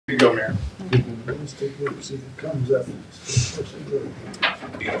You go, Mayor. Let's take a look, see if it comes up.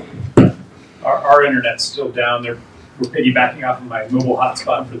 Our internet's still down. We're piggybacking off of my mobile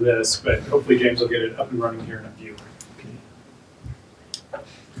hotspot for this, but hopefully James will get it up and running here in a few.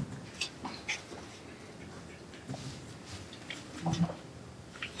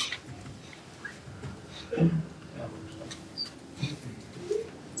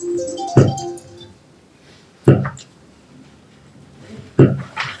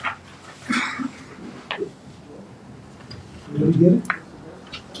 Did we get it?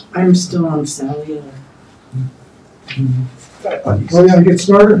 I'm still on Sally. Well, you gotta get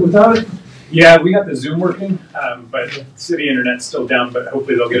started without it? Yeah, we got the Zoom working, but city internet's still down, but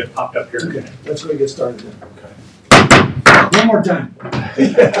hopefully they'll get it popped up here. Okay, let's go get started then. Okay. One more time.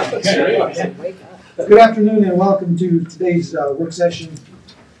 Good afternoon and welcome to today's work session.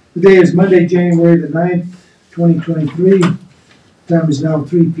 Today is Monday, January the 9th, 2023. Time is now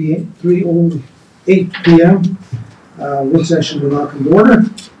 3:08 p.m. Work session will now come to order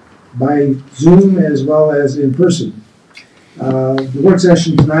by Zoom as well as in person. The work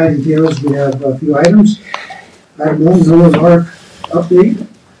session tonight entails, we have a few items. Item 1, Noah's Ark update.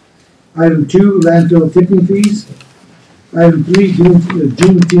 Item 2, landfill tipping fees. Item 3,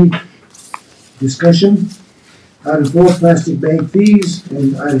 Juneteenth discussion. Item 4, plastic bag fees.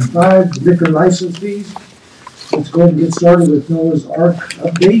 And item 5, liquor license fees. Let's go ahead and get started with Noah's Ark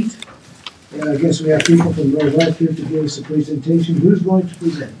update. And I guess we have people from Northwest here to give us a presentation. Who's going to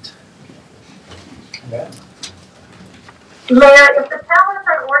present? Mayor, if the tablets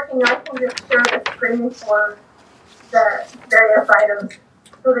aren't working, I can just share the screen for the various items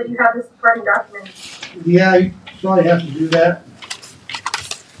so that you have the supporting documents. Yeah, you probably have to do that.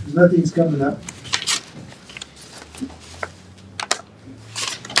 Nothing's coming up.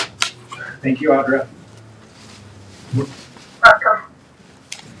 Thank you, Audra. Welcome.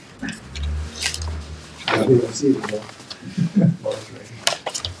 I think I see it now.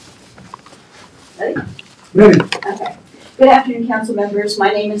 Ready? Ready. Okay. Good afternoon, council members. My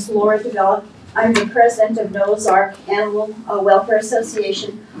name is Laura Davila. I'm the president of Noah's Ark Animal Welfare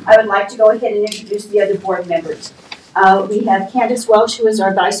Association. I would like to go ahead and introduce the other board members. We have Candace Welsh, who is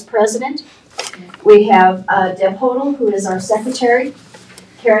our vice president. We have Deb Hodel, who is our secretary.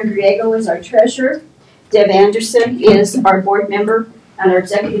 Karen Griego is our treasurer. Deb Anderson is our board member, and our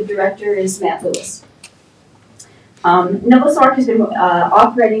executive director is Matt Lewis. Noah's Ark has been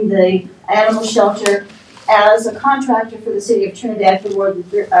operating the animal shelter as a contractor for the city of Trinidad for more than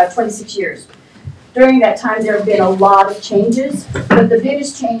 26 years. During that time, there have been a lot of changes, but the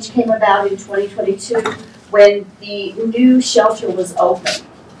biggest change came about in 2022 when the new shelter was open.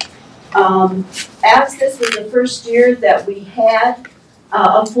 As this was the first year that we had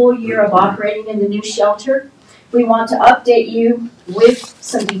a full year of operating in the new shelter, we want to update you with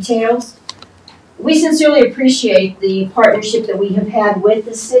some details. We sincerely appreciate the partnership that we have had with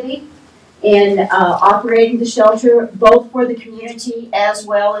the city in operating the shelter, both for the community as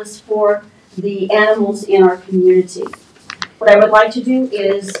well as for the animals in our community. What I would like to do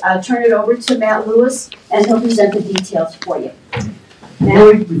is turn it over to Matt Lewis, and he'll present the details for you.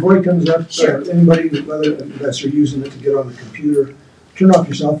 Before he comes up, sure. Anybody, whether unless you're using it to get on the computer, turn off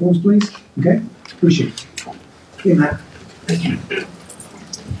your cell phones, please. Okay? Appreciate it. Okay, Matt. Thank you.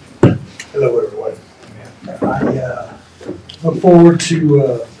 Hello, everyone. I look forward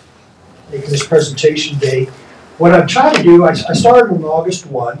to making this presentation today. What I'm trying to do, I started on August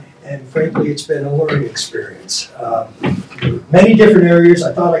 1, and frankly, it's been a learning experience. Many different areas.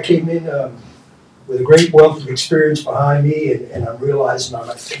 I thought I came in with a great wealth of experience behind me, and I'm realizing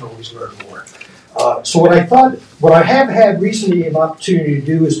I can always learn more. So what I have had recently an opportunity to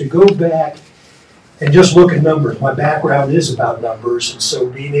do is to go back and just look at numbers. My background is about numbers, and so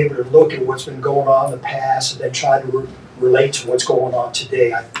being able to look at what's been going on in the past and then try to relate to what's going on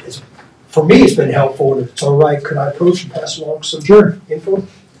today, for me, it's been helpful. And if it's all right, could I approach and pass along some info?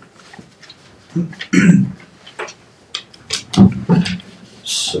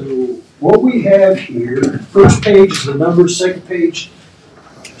 So what we have here, first page is the numbers, second page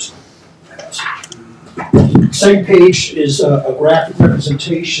is a graphic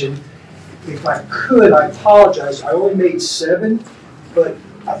representation. If I could, I apologize. I only made 7, but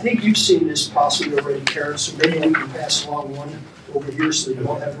I think you've seen this possibly already, Karen, so maybe we can pass along one over here so that you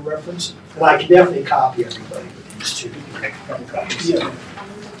don't have a reference. And I can definitely copy everybody with these two. Yeah.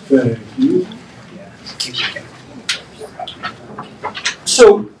 Thank you.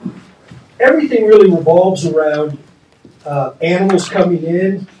 So everything really revolves around animals coming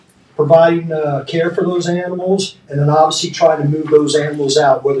in, providing care for those animals, and then obviously trying to move those animals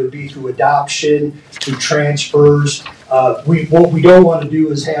out, whether it be through adoption, through transfers, What we don't want to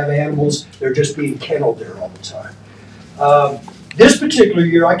do is have animals, they're just being kenneled there all the time. This particular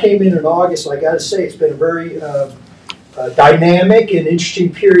year, I came in August, and I got to say, it's been a very dynamic and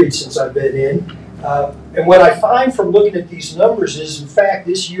interesting period since I've been in. And what I find from looking at these numbers is, in fact,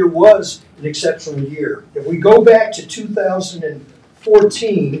 this year was an exceptional year. If we go back to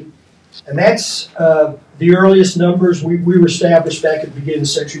 2014, and that's the earliest numbers, we were established back at the beginning of the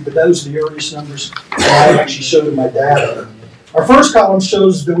century, but those are the earliest numbers that I actually showed in my data. Our first column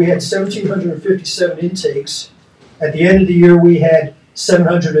shows that we had 1,757 intakes. At the end of the year, we had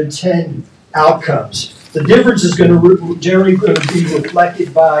 710 outcomes. The difference is generally going to be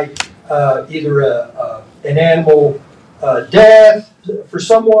reflected by either an animal death for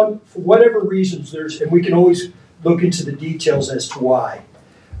someone, for whatever reasons. And we can always look into the details as to why.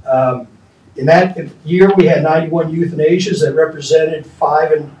 In that year, we had 91 euthanasias that represented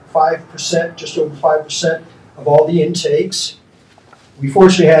 5%, just over 5% of all the intakes. We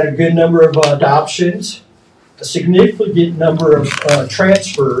fortunately had a good number of adoptions, a significant number of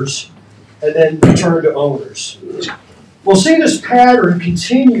transfers, and then return to owners. We'll see this pattern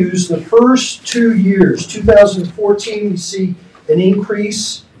continues the first 2 years. 2014, we see an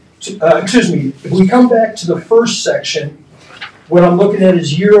increase. If we come back to the first section, what I'm looking at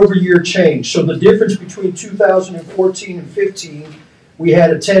is year-over-year change. So the difference between 2014 and 15, we had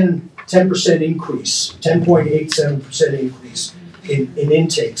a 10% increase, 10.87% increase in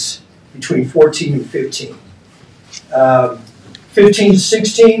intakes between 14 and 15. 15 to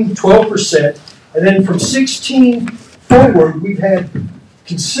 16, 12%. And then from 16 forward, we've had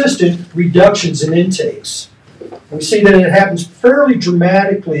consistent reductions in intakes. And we see that it happens fairly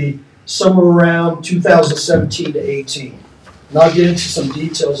dramatically somewhere around 2017 to 18. And I'll get into some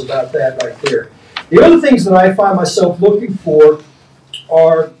details about that right there. The other things that I find myself looking for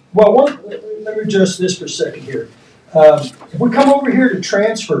are, well, let me adjust this for a second here. If we come over here to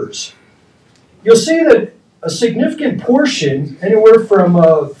transfers, you'll see that a significant portion, anywhere from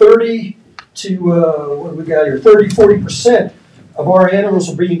 30 to, what do we got here, 40% of our animals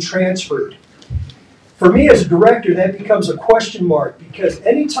are being transferred. For me as a director, that becomes a question mark because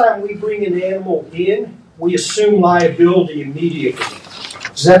anytime we bring an animal in, we assume liability immediately.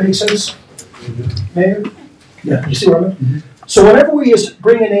 Does that make sense? Mayor? Yeah. You see what I mean? Mm-hmm. So whenever we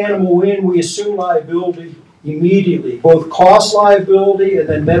bring an animal in, we assume liability immediately, both cost liability and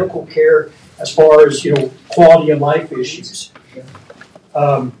then medical care as far as, quality of life issues.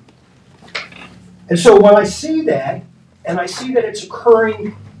 And so when I see that, and I see that it's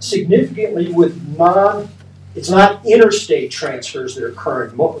occurring significantly with it's not interstate transfers that are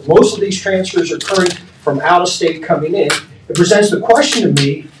occurring. Most of these transfers are occurring from out of state coming in. It presents the question to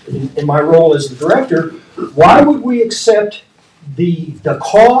me, in my role as the director, why would we accept the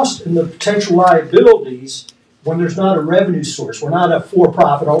cost and the potential liabilities when there's not a revenue source? We're not a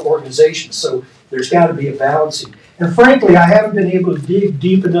for-profit organization, so there's got to be a balancing. And frankly, I haven't been able to dig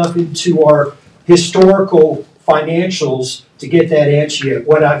deep enough into our historical financials to get that answer yet.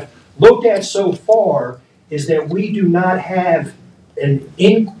 What I've looked at so far is that we do not have an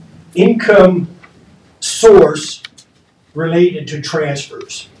income source related to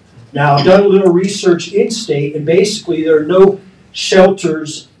transfers. Now, I've done a little research in-state, and basically there are no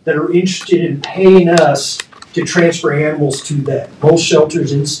shelters that are interested in paying us to transfer animals to them. Most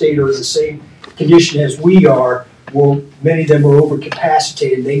shelters in-state are in the same condition as we are. Well, many of them are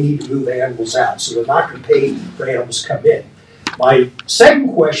overcapacitated. They need to move animals out, so they're not going to pay for animals to come in. My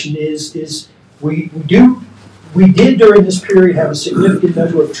second question is we did during this period have a significant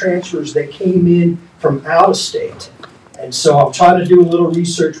number of transfers that came in from out of state. And so I'm trying to do a little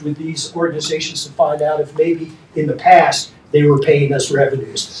research with these organizations to find out if maybe in the past they were paying us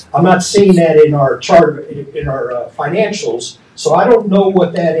revenues. I'm not seeing that in our chart, in our financials, so I don't know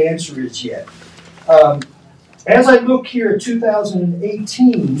what that answer is yet. As I look here at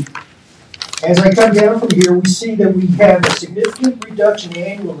 2018, as I come down from here, we see that we have a significant reduction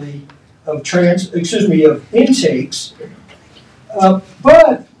annually of intakes,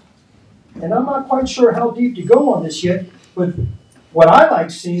 but, and I'm not quite sure how deep to go on this yet, but what I like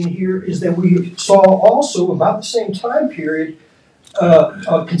seeing here is that we saw also about the same time period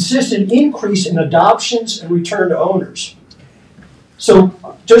a consistent increase in adoptions and return to owners. So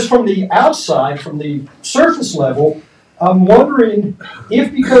just from the outside, from the surface level, I'm wondering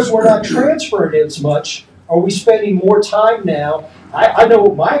if because we're not transferring as much, are we spending more time now? I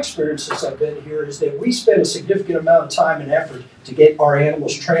know my experience since I've been here is that we spend a significant amount of time and effort to get our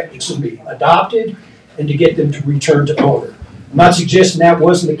animals adopted and to get them to return to owner. I'm not suggesting that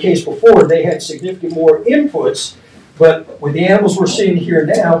wasn't the case before. They had significantly more inputs, but with the animals we're seeing here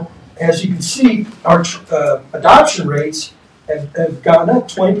now, as you can see, our adoption rates have gone up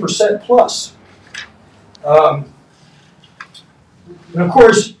 20% plus. And of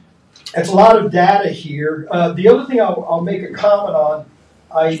course, that's a lot of data here. The other thing I'll make a comment on,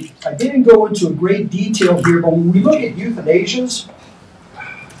 I didn't go into a great detail here, but when we look at euthanasias,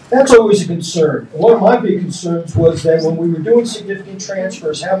 that's always a concern. And one of my big concerns was that when we were doing significant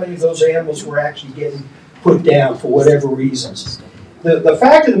transfers, how many of those animals were actually getting put down for whatever reasons. The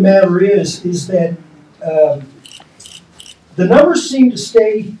fact of the matter is that the numbers seem to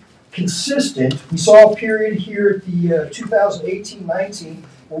stay consistent. We saw a period here at the 2018-19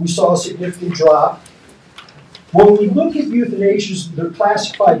 where we saw a significant drop. When we look at euthanasias, they're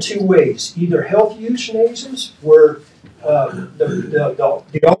classified two ways. Either health euthanasias, where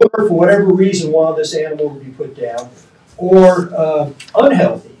the owner, for whatever reason, wanted this animal to be put down, or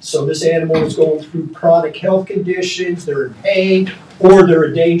unhealthy. So this animal is going through chronic health conditions, they're in pain, or they're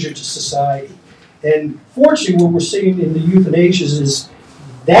a danger to society. And fortunately, what we're seeing in the euthanasias is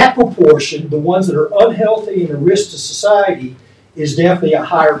that proportion, the ones that are unhealthy and a risk to society, is definitely a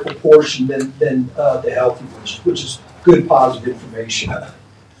higher proportion than the healthy ones, which is good, positive information.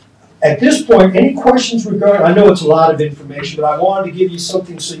 At this point, any questions regarding, I know it's a lot of information, but I wanted to give you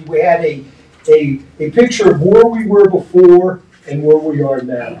something so we had a picture of where we were before and where we are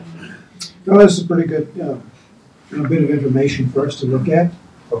now. Well, this is a pretty good bit of information for us to look at.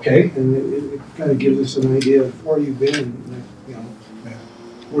 Okay. And it kind of gives us an idea of where you've been and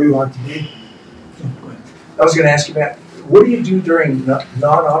where you are today. So, go ahead. I was going to ask you, Matt, what do you do during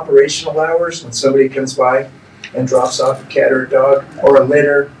non-operational hours when somebody comes by and drops off a cat or a dog or a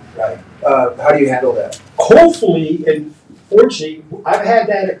litter? Right. How do you handle that? Hopefully, and fortunately, I've had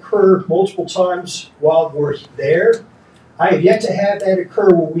that occur multiple times while we're there. I have yet to have that occur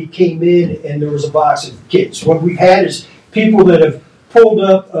when we came in and there was a box of kids. What we've had is people that have pulled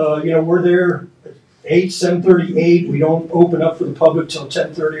up, we're there at 7:38. We don't open up for the public till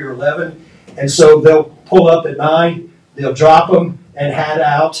 10:30 or 11. And so they'll pull up at 9, they'll drop them and head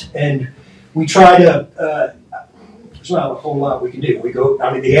out. And we try to, there's not a whole lot we can do. We go,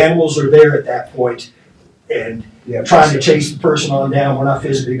 the animals are there at that point, and trying to chase the person on down. We're not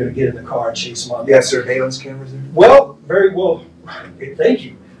physically going to get in the car and chase them on down. Yeah, surveillance cameras there? Well, very well. Thank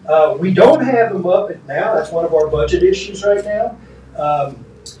you. We don't have them up now. That's one of our budget issues right now.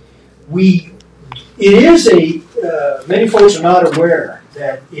 Many folks are not aware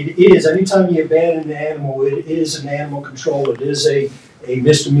that it is, anytime you abandon an animal, it is an animal control. It is a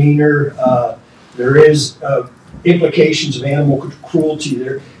misdemeanor. There is implications of animal cruelty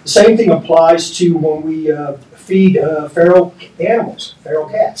there. The same thing applies to when we feed feral animals, feral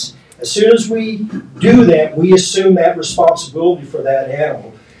cats. As soon as we do that, we assume that responsibility for that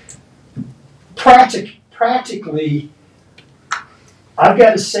animal. Practically, I've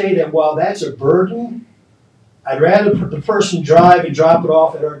got to say that while that's a burden, I'd rather the person drive and drop it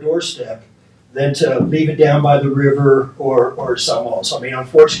off at our doorstep than to leave it down by the river or somewhere else.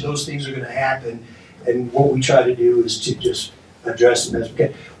 Unfortunately, those things are going to happen, and what we try to do is to just address them as we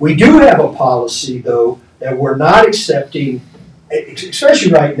can. We do have a policy, though, that we're not accepting,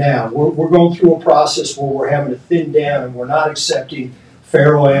 especially right now. We're going through a process where we're having to thin down, and we're not accepting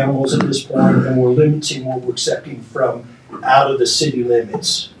feral animals at this point, and we're limiting what we're accepting from out of the city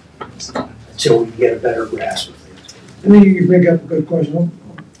limits until we can get a better grasp of things. I think you bring up a good question.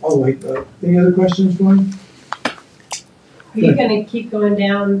 I'll wait. Any other questions, Lauren? Are you going to keep going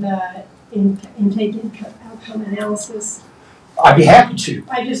down the intake outcome analysis? I'd be happy to.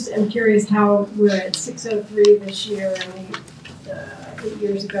 I just am curious how we're at 603 this year, and 8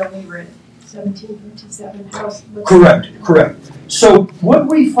 years ago we were at 1757. Correct. So what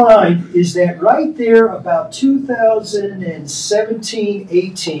we find is that right there about 2017,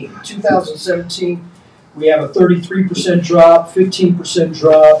 we have a 33% drop, 15%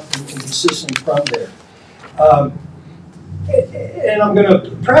 drop, and consistent from there. And I'm going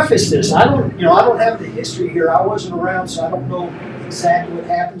to preface this. I don't have the history here. I wasn't around, so I don't know exactly what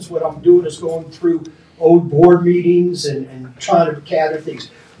happens. What I'm doing is going through old board meetings and trying to gather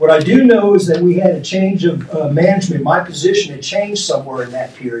things. What I do know is that we had a change of management. My position had changed somewhere in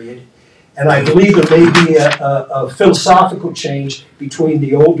that period, and I believe there may be a philosophical change between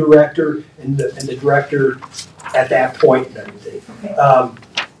the old director and the director at that point and everything. Okay.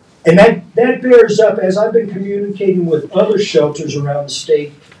 And that bears up, as I've been communicating with other shelters around the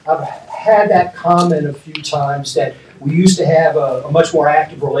state, I've had that comment a few times that we used to have a much more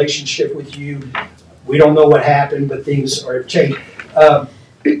active relationship with you. We don't know what happened, but things are changed.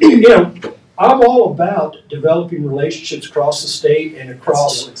 I'm all about developing relationships across the state and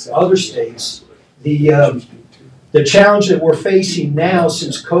across other states. The challenge that we're facing now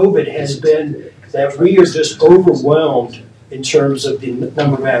since COVID has been that we are just overwhelmed in terms of the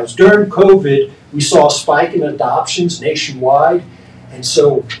number of animals. During COVID, we saw a spike in adoptions nationwide, and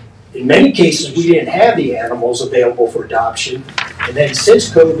so in many cases we didn't have the animals available for adoption. And then since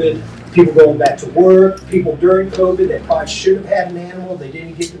COVID, people going back to work, people during COVID that probably should have had an animal, they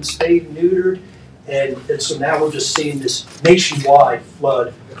didn't get them spayed and neutered, and so now we're just seeing this nationwide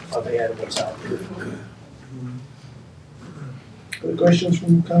flood of animals out there. Other questions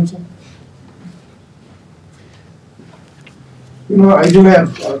from council? You know, I do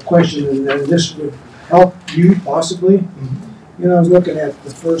have a question, and this would help you possibly. You know, I was looking at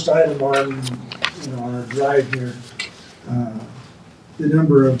the first item on, on our drive here, the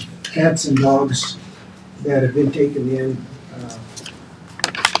number of cats and dogs that have been taken in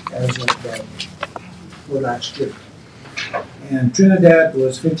as of for last year. And Trinidad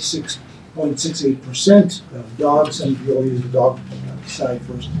was 56.68% of dogs, and we'll use the dog side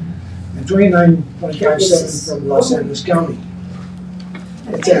first, and 29.57% from Los Angeles County.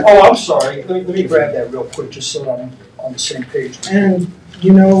 Oh, I'm sorry. Let me grab that real quick just so I'm on the same page. And,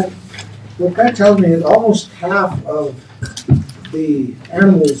 you know, what that tells me is almost half of the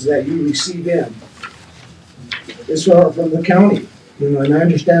animals that you receive in is from the county. You know, and I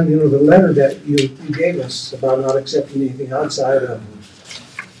understand, the letter that you gave us about not accepting anything outside of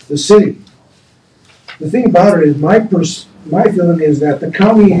the city. The thing about it is, my feeling is that the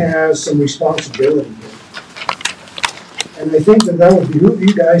county has some responsibility here. And I think that would behoove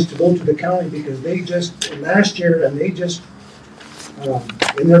you guys to go to the county, because they just, last year, and they just,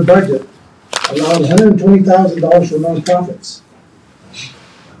 in their budget, allowed $120,000 for nonprofits.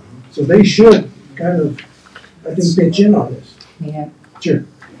 So they should kind of, I think, pitch in on this. Yeah. Sure.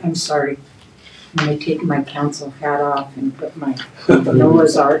 I'm sorry. I'm going to take my council hat off and put my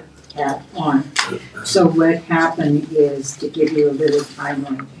Noah's Ark hat on. So what happened is, to give you a little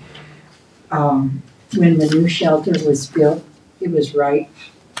timeline, when the new shelter was built, it was right,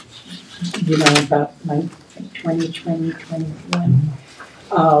 about 2020, 21.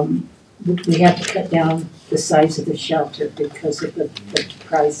 We had to cut down the size of the shelter because of the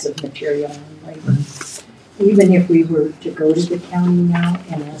price of material and labor. Even if we were to go to the county now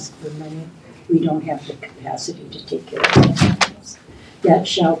and ask for money, we don't have the capacity to take care of the animals. That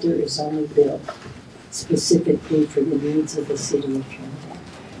shelter is only built specifically for the needs of the city of Trinidad.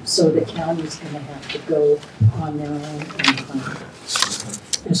 So the county's going to have to go on their own and find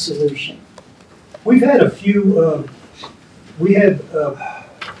a solution. We've had a few,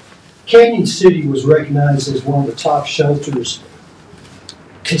 Canyon City was recognized as one of the top shelters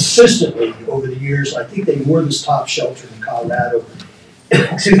consistently over the years. I think they were this top shelter in Colorado,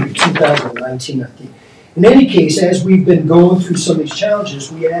 2019, I think. In any case, as we've been going through some of these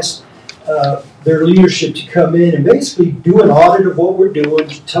challenges, we asked their leadership to come in and basically do an audit of what we're doing,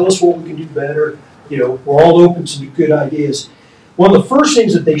 tell us what we can do better. We're all open to good ideas. One of the first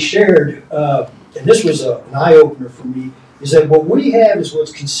things that they shared, and this was an eye-opener for me, is that what we have is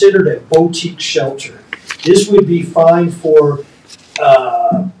what's considered a boutique shelter. This would be fine for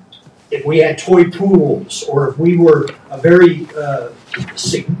if we had toy pools, or if we were a very,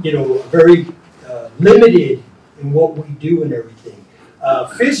 limited in what we do and everything.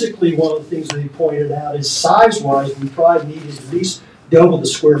 Physically, one of the things that they pointed out is size-wise, we probably needed at least double the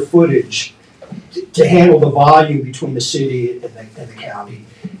square footage to handle the volume between the city and the county.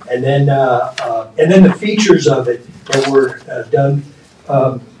 And then the features of it that were done.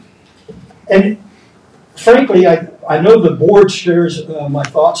 And frankly, I know the board shares my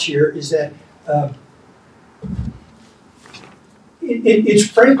thoughts here, is that it's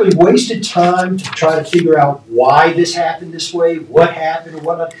frankly wasted time to try to figure out why this happened this way, what happened, or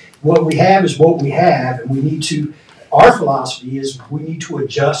what not. What we have is what we have, and we need to, our philosophy is we need to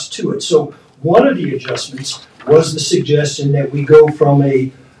adjust to it. So one of the adjustments was the suggestion that we go from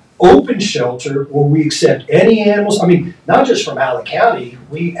a open shelter where we accept any animals. I mean, not just from Allen County.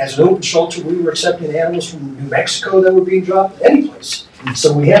 We, as an open shelter, we were accepting animals from New Mexico that were being dropped any place.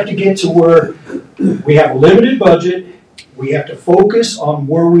 So we have to get to where we have a limited budget. We have to focus on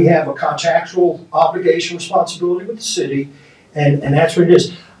where we have a contractual obligation, responsibility with the city, and that's what it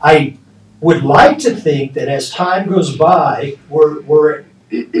is. I would like to think that as time goes by, we're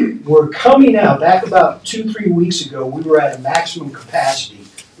coming out. Back about 2-3 weeks ago, we were at a maximum capacity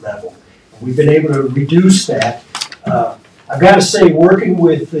level. We've been able to reduce that. I've got to say, working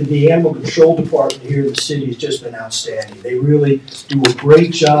with the animal control department here in the city has just been outstanding. They really do a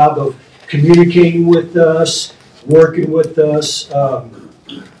great job of communicating with us, working with us.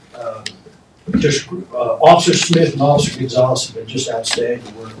 Officer Smith and Officer Gonzalez have been just outstanding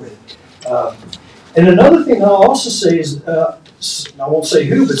to work with. And another thing I'll also say is, I won't say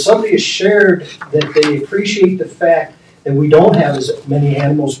who, but somebody has shared that they appreciate the fact that we don't have as many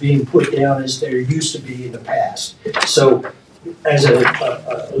animals being put down as there used to be in the past. So as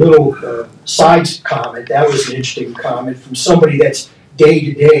a little side comment, that was an interesting comment from somebody that's day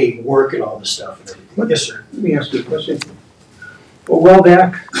to day working on the stuff and everything. Yes, sir. Let me ask you a question. Well, a while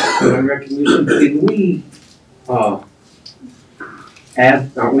back, on recognition, did we aren't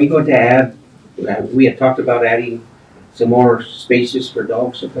we going to add, we had talked about adding some more spaces for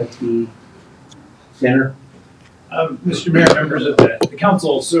dogs up at the center? Mr. Mayor, members of the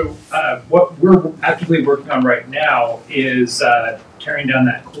council, so what we're actively working on right now is tearing down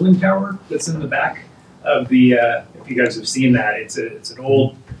that cooling tower that's in the back of the, if you guys have seen that, it's an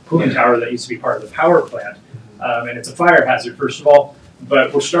old cooling tower that used to be part of the power plant. And it's a fire hazard, first of all,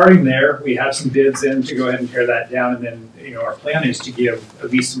 but we're starting there. We have some bids in to go ahead and tear that down, and then our plan is to give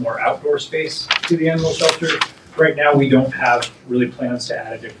at least some more outdoor space to the animal shelter. Right now, we don't have really plans to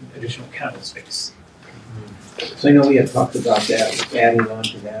add additional kennel space. So I know we had talked about that, adding on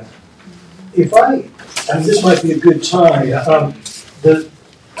to that. If I mean, this might be a good time.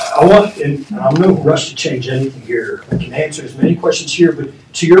 I want, and I'm no rush to change anything here. I can answer as many questions here, but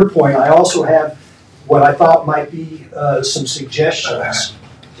to your point, I also have what I thought might be some suggestions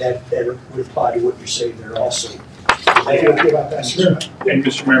that would apply to what you're saying there also. Are you okay about that, sir? And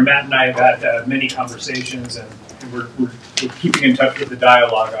Mr. Mayor, Matt and I have had many conversations, and we're keeping in touch with the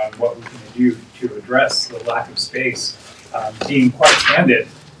dialogue on what we can do to address the lack of space. Being quite candid,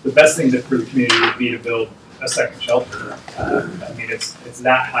 the best thing for the community would be to build a second shelter. I mean, it's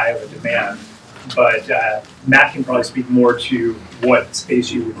that high of a demand. But Matt can probably speak more to what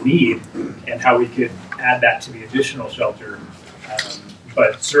space you would need and how we could add that to the additional shelter.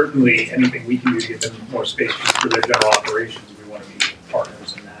 But certainly anything we can do to get them more space for their general operations, we want to be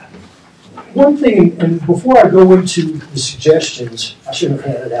partners in that. One thing, and before I go into the suggestions, I shouldn't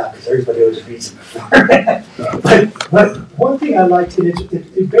have handed it out because everybody knows reads it before. but one thing I liked, and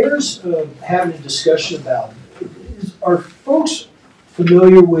it bears having a discussion about, are folks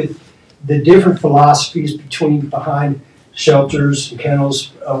familiar with the different philosophies behind shelters and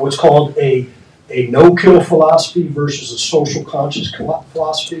kennels, what's called a no-kill philosophy versus a social conscious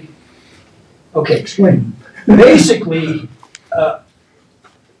philosophy? Okay, explain. Basically,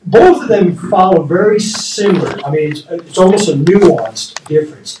 both of them follow very similar. I mean, it's almost a nuanced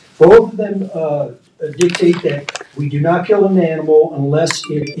difference. Both of them dictate that we do not kill an animal unless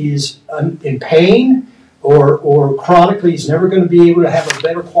it is in pain or chronically is never going to be able to have a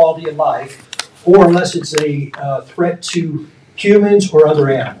better quality of life, or unless it's a threat to humans or other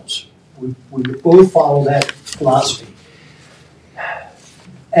animals. We both follow that philosophy.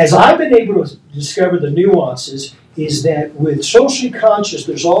 As I've been able to discover the nuances, is that with socially conscious,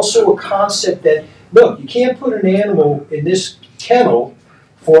 there's also a concept that, look, you can't put an animal in this kennel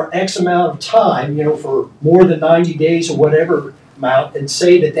for X amount of time, for more than 90 days or whatever amount, and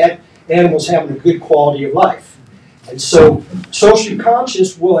say that animal's having a good quality of life. And so socially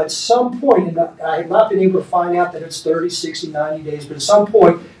conscious will at some point, and I have not been able to find out that it's 30, 60, 90 days, but at some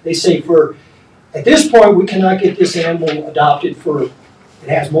point they say at this point we cannot get this animal adopted it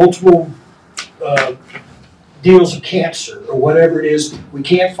has multiple deals of cancer or whatever it is. We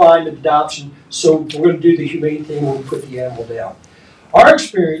can't find an adoption, so we're going to do the humane thing where we put the animal down. Our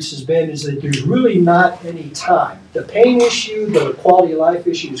experience has been is that there's really not any time. The pain issue, the quality of life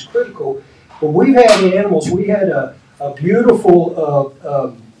issue is critical, but we've had animals. We had a beautiful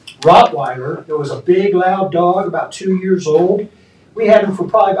Rottweiler. There was a big, loud dog, about 2 years old. We had him for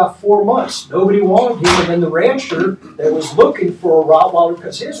probably about 4 months. Nobody wanted him, and then the rancher that was looking for a Rottweiler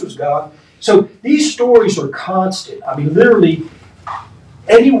because his was gone. So these stories are constant. I mean, literally,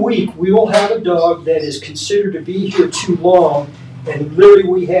 any week we will have a dog that is considered to be here too long, and literally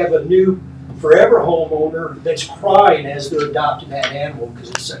we have a new forever homeowner that's crying as they're adopting that animal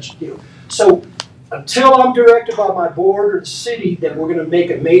because it's such a deal. So until I'm directed by my board or the city that we're going to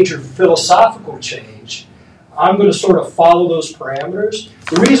make a major philosophical change, I'm going to sort of follow those parameters.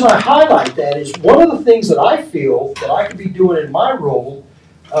 The reason I highlight that is one of the things that I feel that I could be doing in my role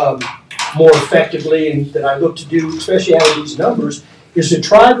more effectively and that I look to do, especially out of these numbers, is to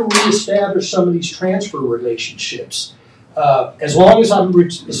try to reestablish some of these transfer relationships. As long as I'm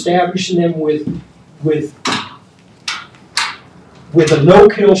establishing them with a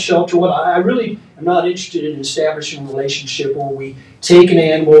no-kill shelter, I really am not interested in establishing a relationship where we take an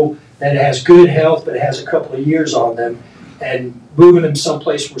animal that has good health but has a couple of years on them and moving them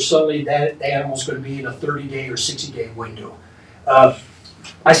someplace where suddenly that animal's going to be in a 30-day or 60-day window.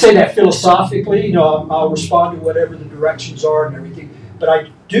 I say that philosophically, I'll respond to whatever the directions are and everything, but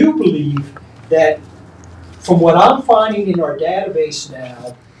I do believe that from what I'm finding in our database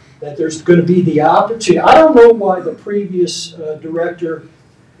now, that there's going to be the opportunity. I don't know why the previous director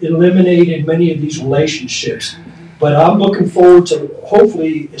eliminated many of these relationships, but I'm looking forward to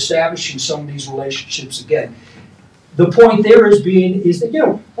hopefully establishing some of these relationships again. The point there is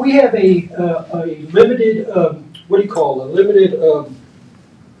that we have a limited what do you call it? A limited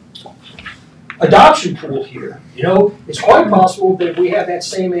adoption pool here. It's quite possible that we have that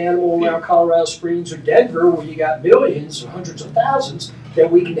same animal around Colorado Springs or Denver, where you got millions or hundreds of thousands,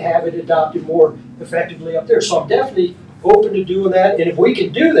 that we can have it adopted more effectively up there. So I'm definitely open to doing that, and if we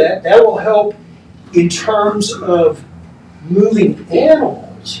can do that, that will help in terms of moving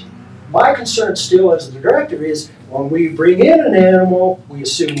animals. My concern still as the director is when we bring in an animal, we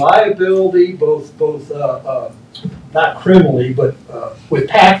assume liability, both not criminally, but with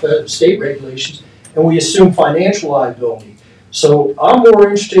PACFA, state regulations, and we assume financial liability. So I'm more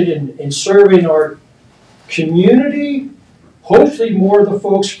interested in serving our community, hopefully more of the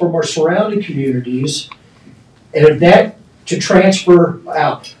folks from our surrounding communities, and if that to transfer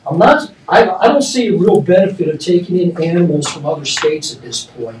out. I don't see a real benefit of taking in animals from other states at this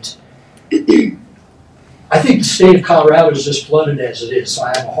point. I think the state of Colorado is just flooded as it is, so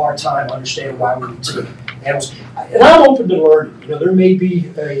I have a hard time understanding why we would take animals. And I'm open to learning. There may be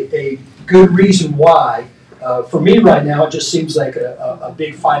a good reason why. For me right now, it just seems like a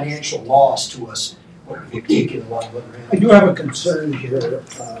big financial loss to us when we're taking a lot of other animals. I do have a concern here,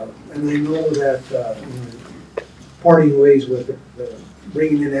 and I know that parting ways with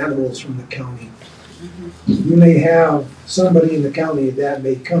bringing in animals from the county. You may have somebody in the county that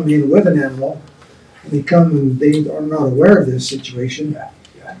may come in with an animal, and they come and they are not aware of this situation,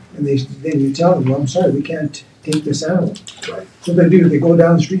 and then you tell them, well, I'm sorry, we can't take this animal. Right. So they do, they go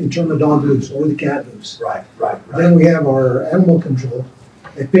down the street and turn the dog loose or the cat loose. Right. Then we have our animal control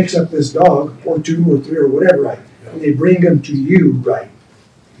that picks up this dog, or two or three or whatever, and they bring them to you. Right.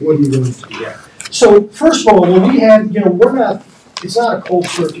 What are you going to do? Yeah. So first of all, when we have, it's not a cold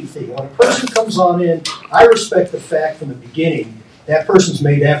turkey thing. When a person comes on in, I respect the fact from the beginning that person's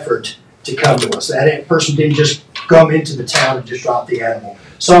made effort to come to us. That person didn't just come into the town and just drop the animal.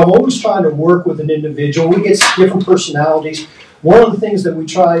 So I'm always trying to work with an individual. We get different personalities. One of the things that we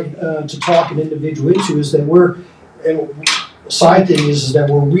try to talk an individual into is that the side thing is that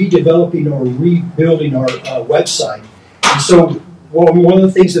we're redeveloping or rebuilding our website. And so one of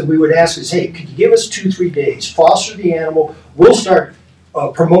the things that we would ask is, hey, could you give us 2-3 days, foster the animal, we'll start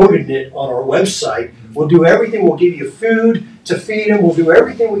promoting it on our website, we'll do everything, we'll give you food to feed him, we'll do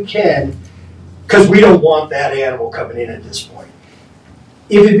everything we can, because we don't want that animal coming in at this point.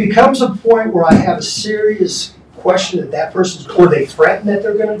 If it becomes a point where I have a serious question that person's, or they threaten that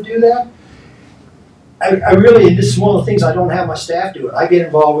they're going to do that, I really, and this is one of the things I don't have my staff do it. I get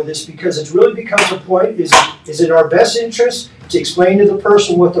involved with this because it really becomes a point, is it in our best interest to explain to the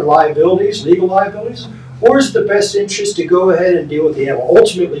person what their liabilities, legal liabilities, or is it the best interest to go ahead and deal with the animal?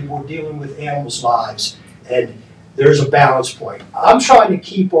 Ultimately, we're dealing with animals' lives, and there's a balance point. I'm trying to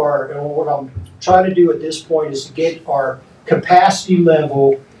keep what I'm trying to do at this point is to get our capacity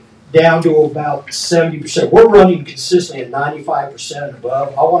level down to about 70%. We're running consistently at 95% and above.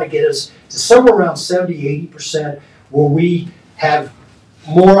 I want to get us to somewhere around 70-80% where we have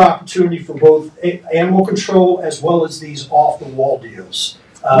more opportunity for both animal control as well as these off-the-wall deals.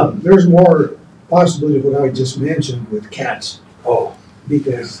 There's more possibility of what I just mentioned with cats. Oh.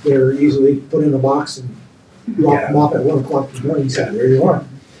 Because they're easily put in a box and drop them off at 1 o'clock in the morning, so there you are.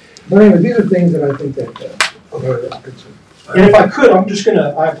 But anyway, these are things that I think that are concerned. And if I could,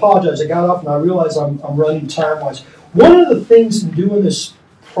 I apologize, I got off and I realize I'm running time-wise. One of the things in doing this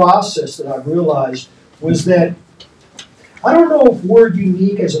process that I realized was that, I don't know if we're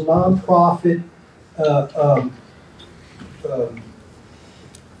unique as a nonprofit,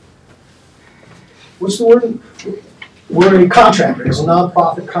 what's the word? We're a contractor, as a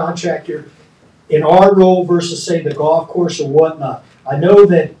nonprofit contractor, in our role versus, say, the golf course or whatnot. I know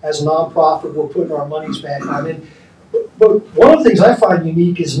that as a nonprofit, we're putting our monies back on it. But one of the things I find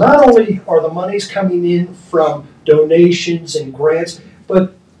unique is not only are the monies coming in from donations and grants,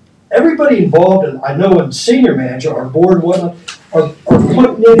 but everybody involved, and I know in senior manager, our board and whatnot, are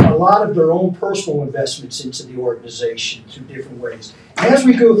putting in a lot of their own personal investments into the organization through different ways. And as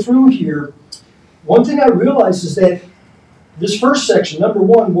we go through here, one thing I realize is that this first section, number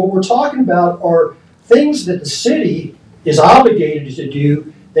one, what we're talking about are things that the city is obligated to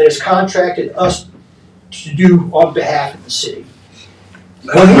do that has contracted us to do on behalf of the city.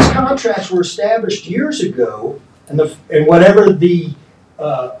 When these contracts were established years ago, and whatever the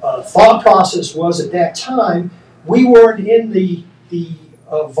thought process was at that time, we weren't in the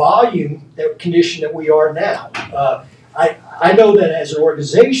volume, that condition that we are now. I know that as an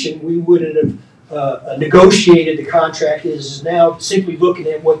organization, we wouldn't have negotiated the contract as is now, simply looking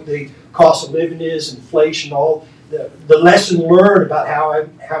at what the cost of living is, inflation, all the lesson learned about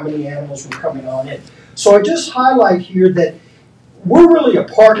how many animals were coming on in. So I just highlight here that we're really a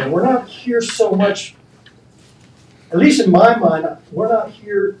partner. We're not here so much, at least in my mind, we're not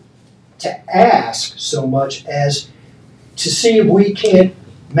here to ask so much as to see if we can't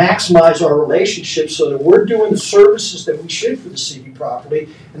maximize our relationship so that we're doing the services that we should for the city property,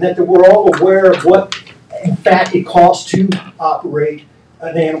 and that we're all aware of what, in fact, it costs to operate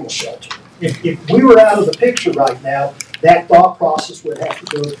an animal shelter. If we were out of the picture right now, that thought process would have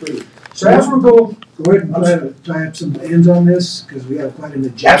to go through. So as we're going, go ahead and tie up some ends on this, because we have quite an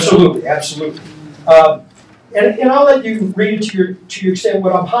agenda. Absolutely, absolutely. And I'll let you read it to your extent.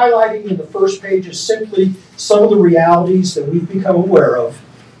 What I'm highlighting in the first page is simply some of the realities that we've become aware of.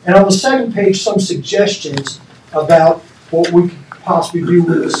 And on the second page, some suggestions about what we could possibly do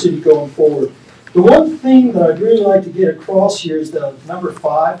with the city going forward. The one thing that I'd really like to get across here is the number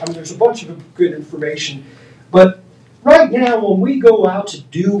 5. I mean, there's a bunch of good information, but right now when we go out to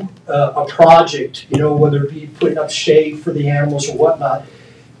do a project, you know, whether it be putting up shade for the animals or whatnot,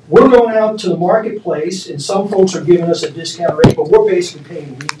 we're going out to the marketplace, and some folks are giving us a discount rate, but we're basically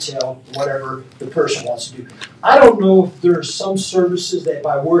paying retail, whatever the person wants to do. I don't know if there are some services that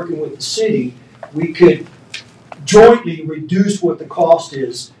by working with the city, we could jointly reduce what the cost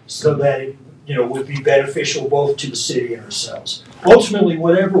is so that it, you know, would be beneficial both to the city and ourselves. Ultimately,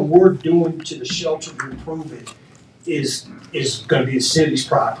 whatever we're doing to the shelter to improve it is going to be the city's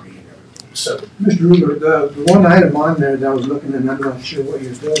property. So, Mr. Ruler, the one item on there that I was looking at, and I'm not sure what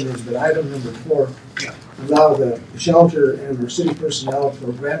you're doing is, but item number 4, allow the shelter and our city personnel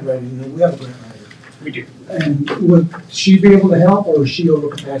for grant writing. You know, we have a grant writer. We do. And would she be able to help, or is she over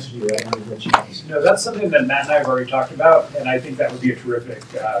capacity right now? What she does? No, that's something that Matt and I have already talked about, and I think that would be a terrific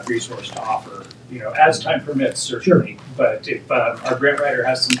resource to offer, you know, as time permits, certainly. Sure. But if our grant writer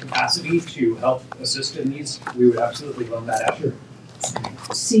has some capacity to help assist in these, we would absolutely loan that out. Sure.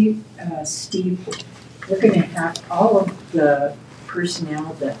 See, Steve, we're going to have all of the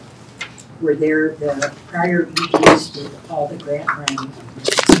personnel that were there, the prior EDs did all the grant writing.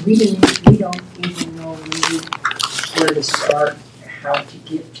 We don't even know really where to start, how to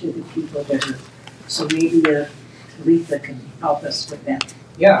get to the people that are, so maybe Talitha can help us with that.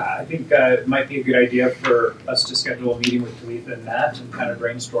 Yeah, I think it might be a good idea for us to schedule a meeting with Talitha and Matt and kind of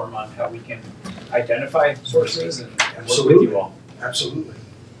brainstorm on how we can identify sources and work with you all. Absolutely.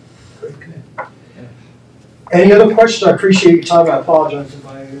 Great. Any other questions? I appreciate your time. I apologize if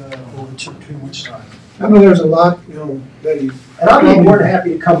I overtook too much time. I know there's a lot, you know, that you... And I'll be more than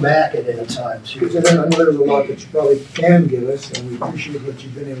happy to come back at any time, too. I know there's a lot that you probably can give us, and we appreciate what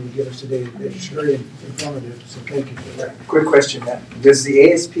you've been able to give us today. It's very informative, so thank you for that. Quick question, Matt. Does the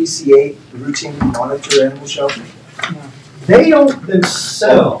ASPCA routinely monitor animal shelters? They don't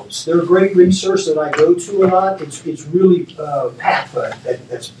themselves. They're a great resource that I go to a lot. It's really PACFA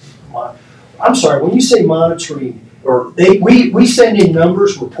that's I'm sorry, when you say monitoring, or we send in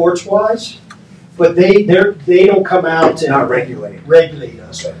numbers reports wise, but they don't come out and not regulate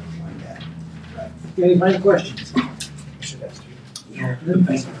us like that. Right. Any final questions? I should ask you. Yeah.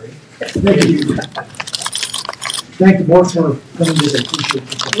 Thank you. Thank the board for coming to this. Appreciate it.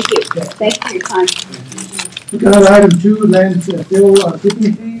 Thank you. Thank you for your time. We got item 2, landfill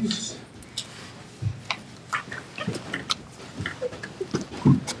tipping fees.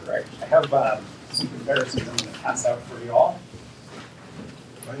 Right. I have some comparisons I'm going to pass out for you all.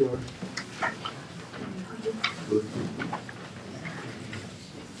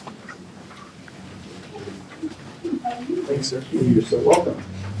 Thanks, sir. You're so welcome.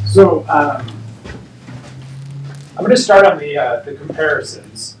 So I'm going to start on the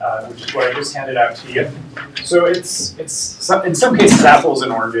comparisons, which is what I just handed out to you. So it's in some cases apples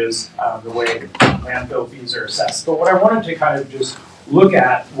and oranges, the way landfill fees are assessed. But what I wanted to kind of just look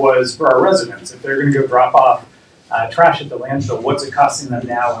at was for our residents, if they're going to go drop off trash at the landfill, what's it costing them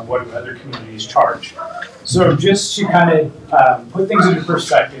now and what do other communities charge? So just to kind of put things into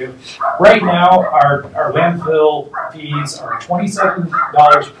perspective, right now our landfill fees are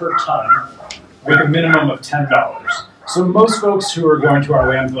 $27 per ton with a minimum of $10. So most folks who are going to our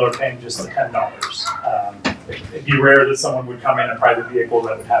landfill are paying just the $10. It'd be rare that someone would come in a private vehicle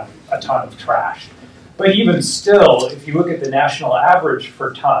that would have a ton of trash. But even still, if you look at the national average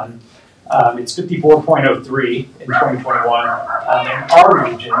per ton, it's 54.03 in 2021. In our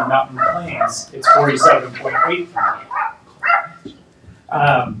region, the Mountain Plains, it's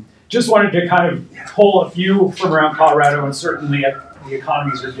 47.83. Just wanted to kind of pull a few from around Colorado, and certainly the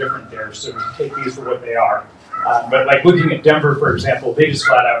economies are different there, so take these for what they are. But like looking at Denver, for example, they just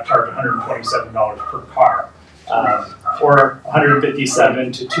flat out charge $127 per car, or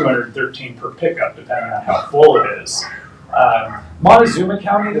 $157 to $213 per pickup, depending on how full it is. Montezuma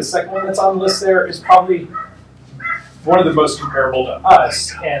County, the second one that's on the list there, is probably one of the most comparable to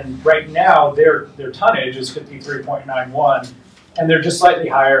us. And right now, their tonnage is 53.91, and they're just slightly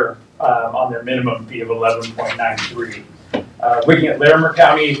higher on their minimum fee of 11.93. Looking at Larimer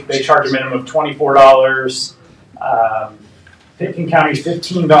County, they charge a minimum of $24. Pitkin County,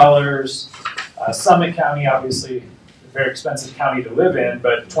 $15. Summit County, obviously, a very expensive county to live in,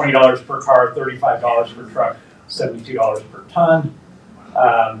 but $20 per car, $35 per truck, $72 per ton.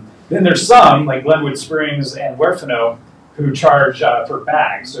 Then there's some, like Glenwood Springs and Huerfano, who charge for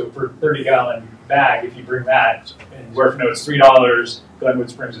bags. So for 30-gallon bag, if you bring that, in Huerfano it's $3, Glenwood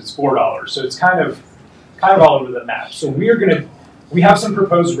Springs it's $4. So it's kind of all over the map. So we have some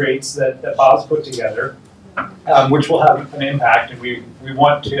proposed rates that Bob's put together, which will have an impact, and we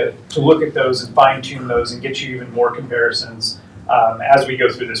want to look at those and fine tune those and get you even more comparisons as we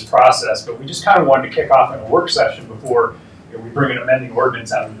go through this process. But we just kind of wanted to kick off in a work session before we bring an amending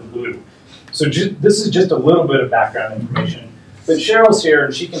ordinance out of the blue. So this is just a little bit of background information. But Cheryl's here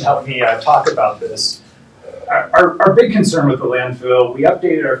and she can help me talk about this. Our big concern with the landfill, we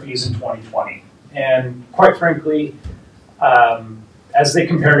updated our fees in 2020. And quite frankly, as they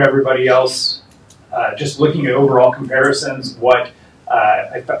compare to everybody else, just looking at overall comparisons,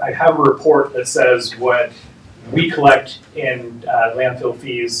 I have a report that says what we collect in landfill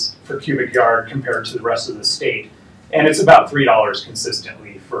fees for cubic yard compared to the rest of the state. And it's about $3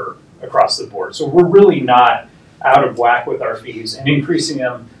 consistently for across the board. So we're really not out of whack with our fees, and increasing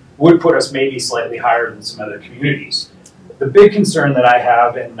them would put us maybe slightly higher than some other communities. The big concern that I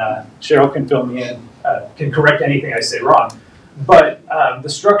have, and Cheryl can fill me in, can correct anything I say wrong, but the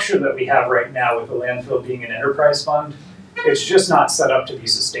structure that we have right now with the landfill being an enterprise fund, it's just not set up to be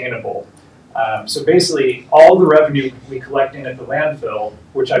sustainable. So basically, all the revenue we collect in at the landfill,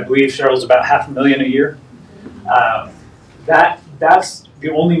 which I believe Cheryl's about $500,000 a year, that's the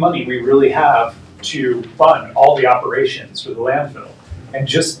only money we really have to fund all the operations for the landfill. And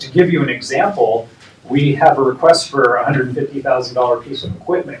just to give you an example, we have a request for a $150,000 piece of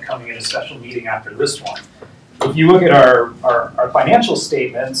equipment coming in a special meeting after this one. If you look at our financial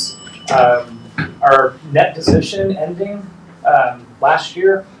statements, our net position ending last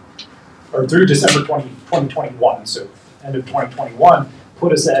year, or through December 2021, so end of 2021,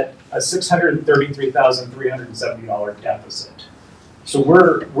 put us at a $633,370 deficit. So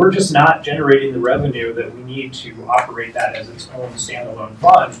we're just not generating the revenue that we need to operate that as its own standalone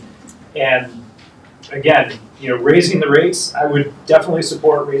fund. And again, raising the rates, I would definitely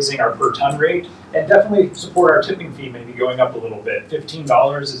support raising our per ton rate, and definitely support our tipping fee maybe going up a little bit.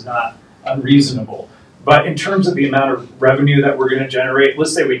 $15 is not unreasonable. But in terms of the amount of revenue that we're going to generate,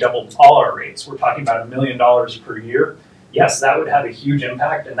 let's say we doubled all our rates, we're talking about $1 million per year. Yes, that would have a huge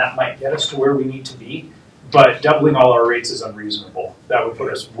impact, and that might get us to where we need to be. But doubling all our rates is unreasonable. That would put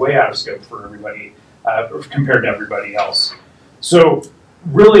us way out of scope for everybody, compared to everybody else. So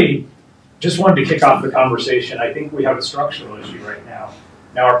really, just wanted to kick off the conversation. I think we have a structural issue right now.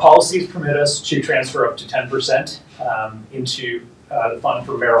 Now, our policies permit us to transfer up to 10% into the fund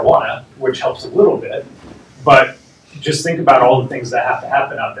for marijuana, which helps a little bit. But just think about all the things that have to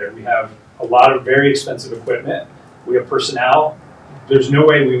happen out there. We have a lot of very expensive equipment. We have personnel. There's no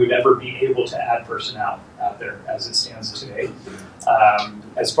way we would ever be able to add personnel out there as it stands today.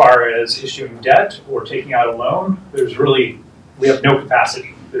 As far as issuing debt or taking out a loan, we have no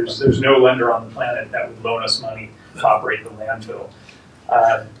capacity. There's no lender on the planet that would loan us money to operate the landfill.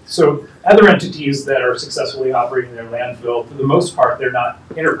 So other entities that are successfully operating their landfill, for the most part, they're not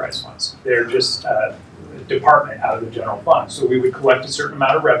enterprise funds. They're just a department out of the general fund. So we would collect a certain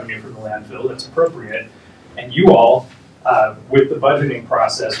amount of revenue from the landfill that's appropriate, and you all, with the budgeting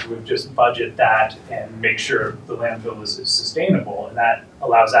process, would just budget that and make sure the landfill is sustainable, and that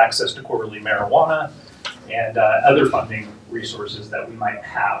allows access to quarterly marijuana and other funding resources that we might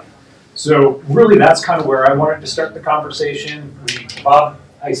have. So really, that's kind of where I wanted to start the conversation.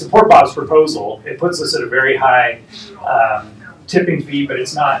 I support Bob's proposal. It puts us at a very high tipping fee, but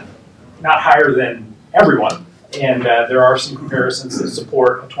it's not higher than everyone. And there are some comparisons that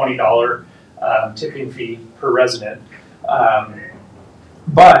support a $20 tipping fee per resident.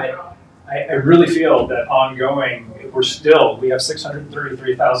 But I really feel that ongoing, we have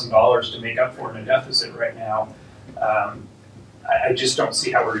 $633,000 to make up for in a deficit right now. I just don't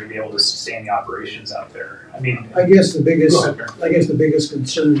see how we're going to be able to sustain the operations out there. I mean, I guess the biggest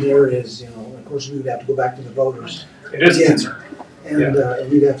concern there is, of course, we would have to go back to the voters. It is a concern.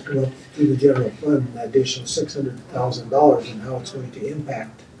 And we'd have to come up through the general fund an additional $600,000 and how it's going to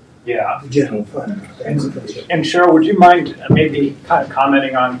impact the general fund. And Cheryl, would you mind maybe kind of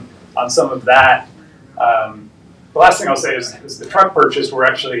commenting on some of that? The last thing I'll say is the truck purchase, we're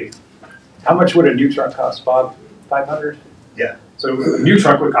actually, how much would a new truck cost, Bob? 500? Yeah. So a new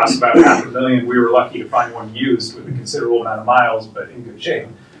truck would cost about $500,000. We were lucky to find one used with a considerable amount of miles, but in good shape,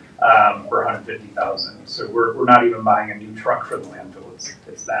 for $150,000. So we're not even buying a new truck for the landfill.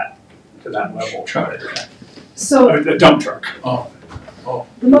 It's that, to that level. So A dump truck. The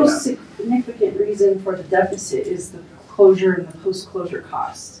most significant reason for the deficit is the closure and the post-closure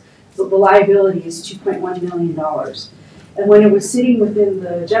costs. So the liability is $2.1 million. And when it was sitting within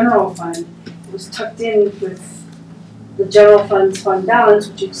the general fund, it was tucked in with the general fund's fund balance,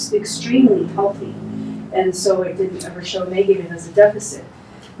 which is extremely healthy. And so it didn't ever show negative as a deficit.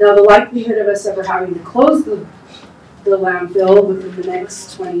 Now, the likelihood of us ever having to close the landfill within the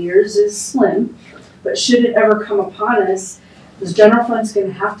next 20 years is slim. But should it ever come upon us, the general fund's going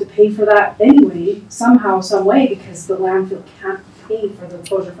to have to pay for that anyway, somehow, some way, because the landfill can't pay for the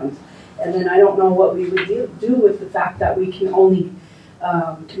closure funds. And then I don't know what we would do with the fact that we can only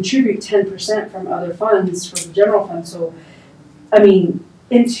contribute 10% from other funds for the general fund. So, I mean,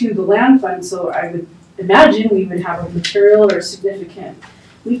 into the land fund. So I would imagine we would have a material or significant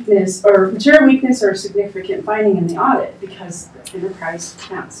weakness, or significant finding in the audit, because the enterprise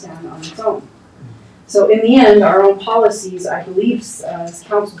can't stand on its own. So in the end, our own policies, I believe, as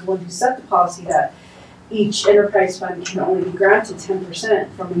council is the one who set the policy that each enterprise fund can only be granted 10%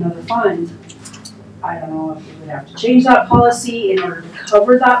 from another fund. I don't know if we would have to change that policy in order to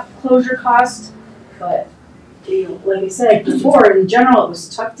cover that closure cost, but like I said before, in general, it was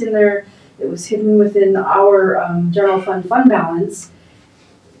tucked in there. It was hidden within our general fund balance,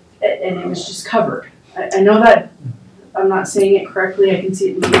 and it was just covered. I know that I'm not saying it correctly. I can see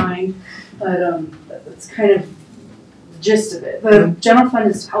it in my mind, but that's kind of the gist of it. The general fund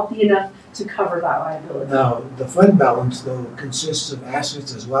is healthy enough to cover that liability. Now, the fund balance, though, consists of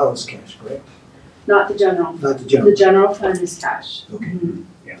assets as well as cash, correct? Not the general. Not the general. The general fund is cash. Okay. Mm-hmm.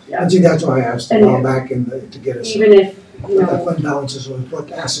 I think that's why I asked a while back to get us. Even if, the fund balance is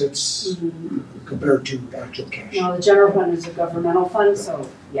what assets compared to actual cash. No, the general fund is a governmental fund, so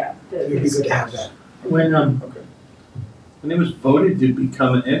yeah. It'd be good to have that. When it was voted to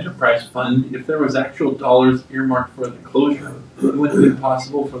become an enterprise fund, if there was actual dollars earmarked for the closure, would it be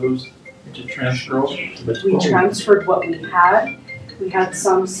possible for those to transfer over? We transferred what we had. We had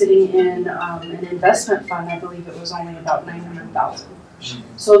some sitting in an investment fund. I believe it was only about $900,000.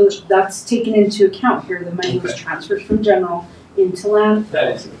 So that's taken into account here. The money was transferred from general into landfill.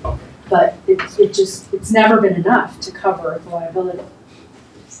 That is But it's never been enough to cover the liability.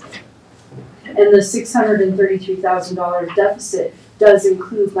 And the $633,000 deficit does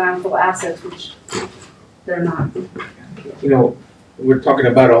include landfill assets, which they're not. We're talking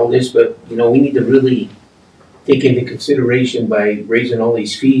about all this, but we need to really take into consideration by raising all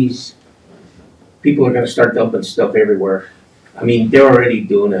these fees. People are going to start dumping stuff everywhere. I mean, they're already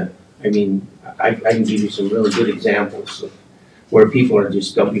doing it. I mean, I can give you some really good examples of where people are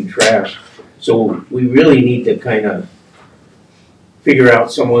just dumping trash. So we really need to kind of figure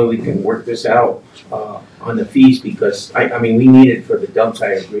out some way we can work this out on the fees, because I mean, we need it for the dumps.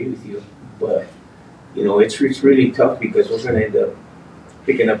 I agree with you, but it's really tough because we're going to end up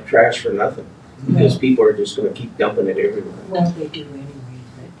picking up trash for nothing because people are just going to keep dumping it everywhere. Well, they do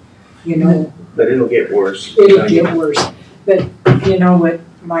anyway, but But it'll get worse. It'll get worse. But you know what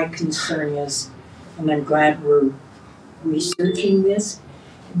my concern is, and I'm glad we're researching this,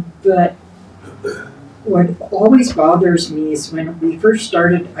 but what always bothers me is when I first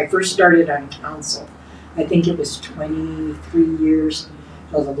started on council. I think it was 23 years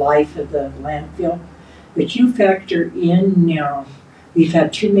of the life of the landfill. But you factor in now, we've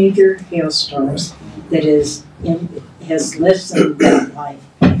had 2 major hailstorms that has lessened that life.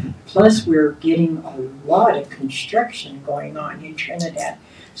 Plus, we're getting a lot of construction going on in Trinidad.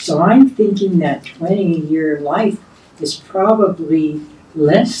 So I'm thinking that 20-year life is probably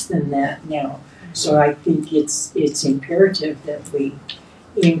less than that now. So I think it's imperative that we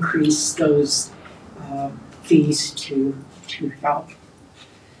increase those fees to help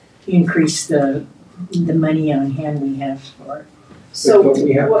increase the money on hand we have for it. So don't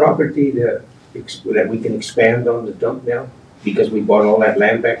we have property that we can expand on the dump now because we bought all that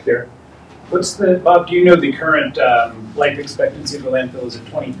land back there? Bob, do you know the current life expectancy of the landfill? Is it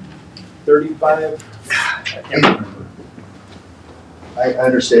 2035? I can't remember. I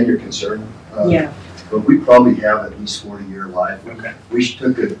understand your concern. Yeah. But we probably have at least 40-year life. Okay. We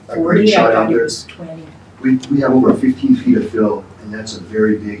took a great shot out there. 20. We have over 15 feet of fill and that's a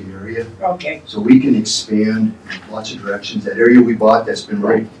very big area. Okay. So we can expand in lots of directions. That area we bought, that's been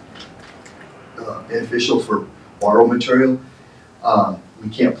really beneficial for borrow material. We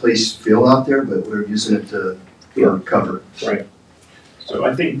can't place fill out there, but we're using it for cover. Right. So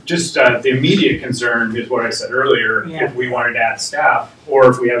I think just the immediate concern is what I said earlier. Yeah. If we wanted to add staff, or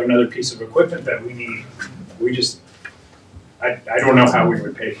if we have another piece of equipment that we need, we just, I don't know how we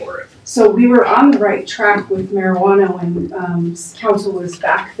would pay for it. So we were on the right track with marijuana when council was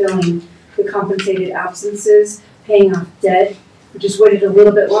backfilling the compensated absences, paying off debt. We just waited a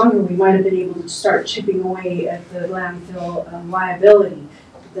little bit longer, we might have been able to start chipping away at the landfill liability.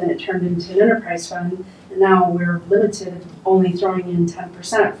 Then it turned into an enterprise fund, and now we're limited, only throwing in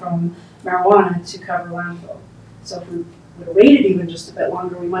 10% from marijuana to cover landfill. So if we would have waited even just a bit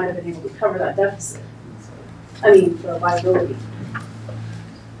longer, we might have been able to cover that deficit. I mean, the liability.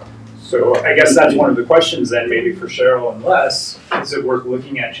 So I guess that's one of the questions then, maybe for Cheryl and Les, is it worth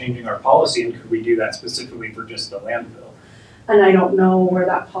looking at changing our policy, and could we do that specifically for just the landfill? And I don't know where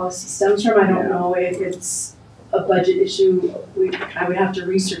that policy stems from. I don't know if it's a budget issue. I would have to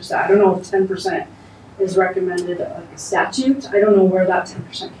research that. I don't know if 10% is recommended like a statute. I don't know where that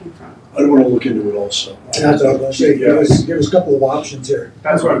 10% came from. I want to look into it also. That's what I was gonna say, give us a couple of options here.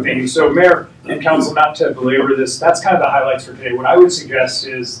 That's what I'm thinking. So Mayor and Council, not to belabor this, that's kind of the highlights for today. What I would suggest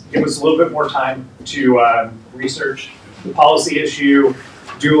is give us a little bit more time to research the policy issue,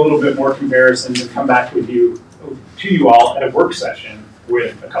 do a little bit more comparisons, and come back with you all at a work session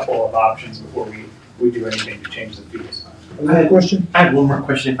with a couple of options before we do anything to change the fees. Another question? I have one more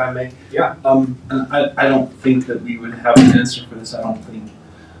question if I may. Yeah. And I don't think that we would have an answer for this, I don't think.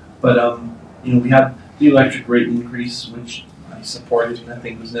 But, you know, we had the electric rate increase, which I supported and I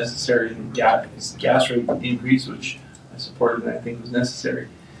think was necessary, and gas rate increase, which I supported and I think was necessary.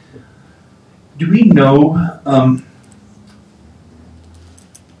 Do we know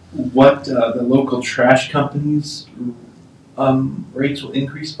what the local trash companies' rates will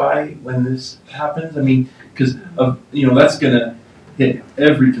increase by when this happens? I mean, because you know, that's gonna hit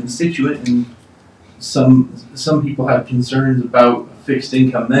every constituent, and some people have concerns about fixed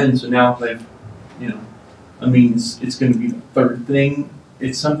income then. So now they've, you know, I mean, it's going to be the third thing.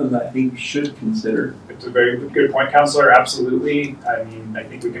 It's something that I think we should consider. It's a very good point, Councilor. Absolutely. I mean, I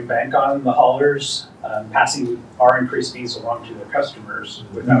think we can bank on the haulers passing our increased fees along to their customers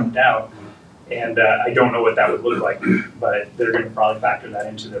without doubt. And I don't know what that would look like, but they're going to probably factor that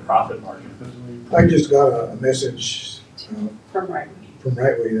into their profit margin. I just got a message From right. from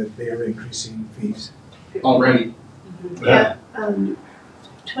Rightway that they are increasing fees. Already. Yeah,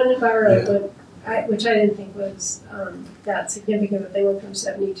 24 hour, which I didn't think was that significant, but they went from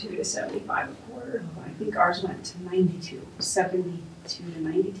 72 to 75 a quarter. I think ours went to 92, 72 to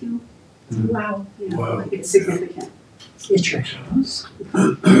 92. Wow. Yeah, Wow. like it's significant. It's your house.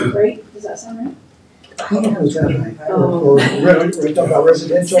 Right? Does that sound right? I don't know if it's that high. Oh. Or we're talking about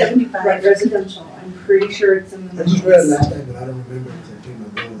residential. 75. Right, residential. I'm pretty sure it's in the. I just read it last time, but I don't remember if I came on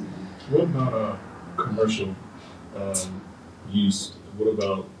board. What about commercial use? What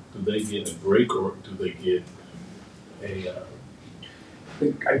about, do they get a break or do they get a?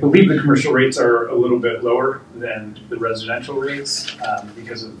 I believe the commercial rates are a little bit lower than the residential rates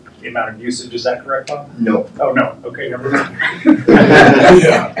because of the amount of usage. Is that correct, Bob? No. Oh, no. Okay, never mind.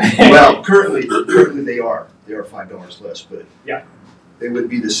 Well, currently they are $5 less, but yeah, they would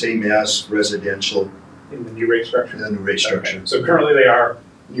be the same as residential in the new rate structure. in the rate structure. Okay. So currently they are.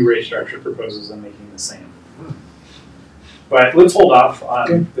 New rate structure proposes them making the same. But let's hold off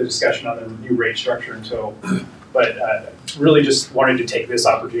on the discussion on the new rate structure until. But really just wanted to take this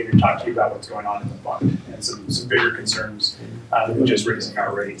opportunity to talk to you about what's going on in the fund and some bigger concerns than just raising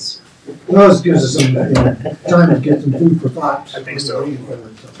our rates. Well, this gives us some time to get some food for thought. I think so.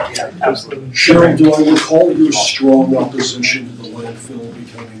 Yeah, absolutely. Cheryl, do I recall your strong opposition to the landfill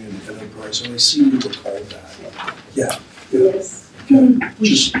becoming an enterprise? And I seem to recall that. Yeah. Yes.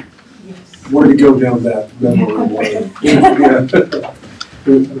 Just wanted to go down that memory lane. Yeah.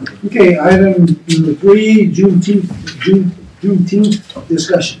 Okay, item number 3, Juneteenth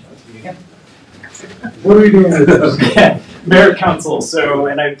discussion. What are we doing with this? Mayor, Council, so,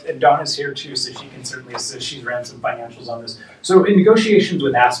 and Donna's here too, so she can certainly assist. She's ran some financials on this. So in negotiations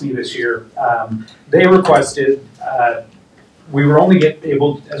with ASME this year, they requested, we were only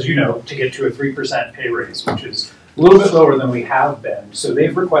able, as you know, to get to a 3% pay raise, which is a little bit lower than we have been. So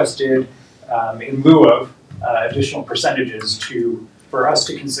they've requested, in lieu of additional percentages, for us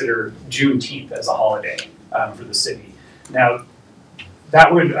to consider Juneteenth as a holiday for the city. Now,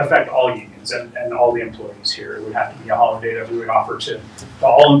 that would affect all unions and all the employees here. It would have to be a holiday that we would offer to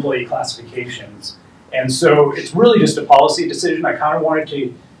all employee classifications. And so it's really just a policy decision. I kind of wanted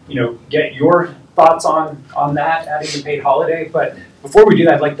to, get your thoughts on that, adding the paid holiday. But before we do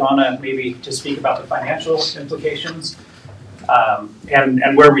that, I'd like Donna maybe to speak about the financial implications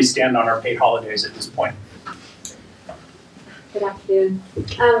and where we stand on our paid holidays at this point. Good afternoon.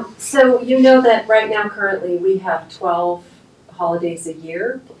 So you know that right now currently we have 12 holidays a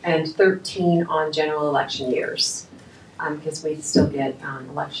year and 13 on general election years because we still get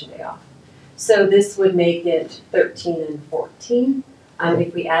election day off. So this would make it 13 and 14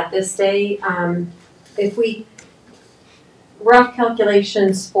 if we add this day. If we, rough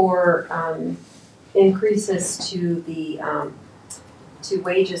calculations for increases to the to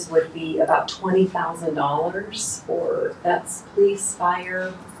wages would be about $20,000 for, that's police,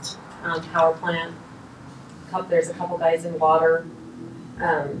 fire, power plant. There's a couple guys in water.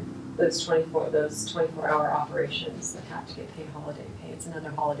 Those 24-hour operations that have to get paid holiday pay. It's another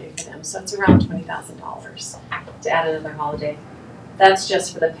holiday for them. So it's around $20,000 to add another holiday. That's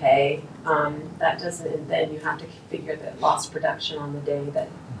just for the pay. That doesn't, and then you have to figure the lost production on the day that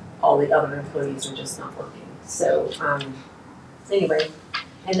all the other employees are just not working. So anyway,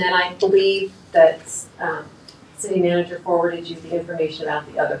 and then I believe that city manager forwarded you the information about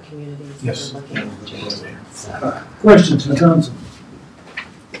the other communities that we're looking at changing. So. Questions from council?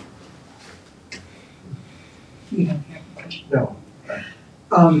 You don't have a question? No.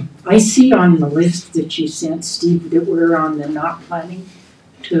 I see on the list that you sent, Steve, that we're on the not planning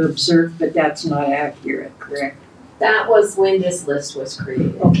to observe, but that's not accurate, correct? That was when this list was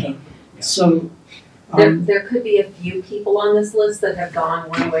created. Okay, so. There could be a few people on this list that have gone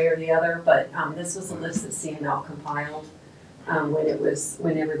one way or the other, but this was a list that CML compiled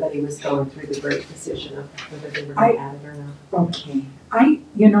when everybody was going through the great decision of whether they were going to add it or not. Okay, I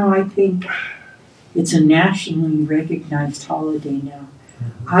think it's a nationally recognized holiday now.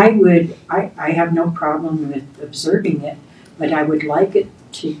 I have no problem with observing it, but I would like it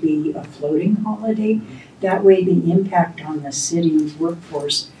to be a floating holiday. That way the impact on the city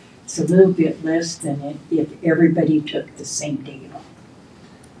workforce is a little bit less than if everybody took the same day off.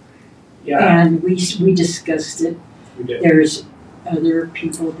 Yeah. And we discussed it. We did. There's other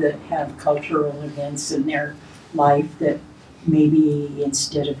people that have cultural events in their life that maybe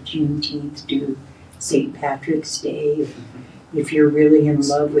instead of Juneteenth do St. Patrick's Day. If you're really in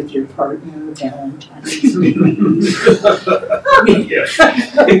love with your partner, Valentine's Day. Yeah,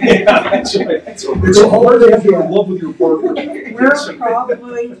 that's right. It's a holiday if you're in love with your partner. We're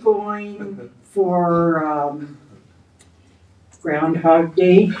probably going for Groundhog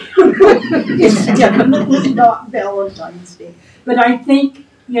Day. It's definitely not Valentine's Day. But I think,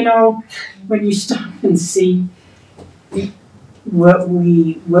 when you stop and see what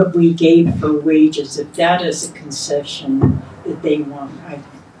we gave for wages, if that is a concession that they want, I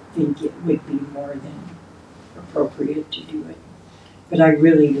think it would be more than appropriate to do it. But I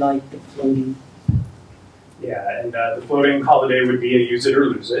really like the floating. Yeah, and the floating holiday would be a use it or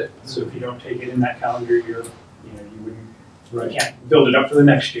lose it. So if you don't take it in that calendar year, you can't build it up for the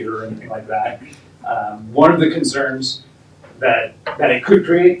next year or anything like that. One of the concerns that it could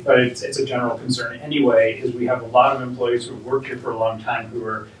create, but it's a general concern anyway, is we have a lot of employees who have worked here for a long time who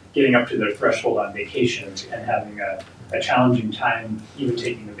are getting up to their threshold on vacations and having a challenging time even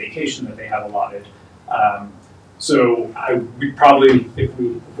taking the vacation that they have allotted. So we probably, if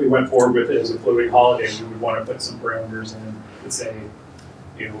we went forward with it as a floating holiday, we would want to put some parameters in that say,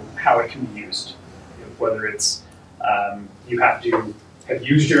 how it can be used. Whether it's you have to have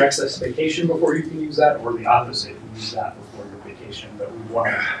used your excess vacation before you can use that, or the opposite, you use that before your vacation. But we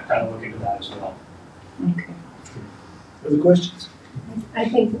want to kind of look into that as well. Okay. Other questions? I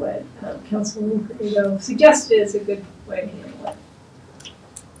think what Councilman suggested is a good way to handle it.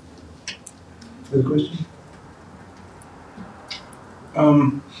 Other questions?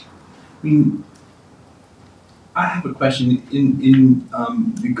 I have a question. In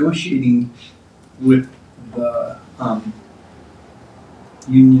negotiating with the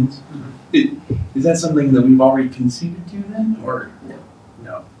unions, is that something that we've already conceded to them, or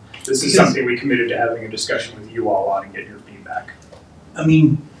no? This is something we committed to having a discussion with you all on and get your feedback. I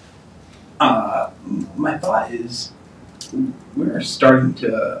mean, my thought is we're starting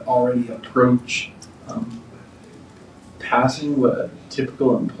to already approach passing what a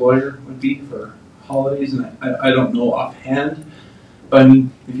typical employer would be for holidays, and I don't know offhand, but I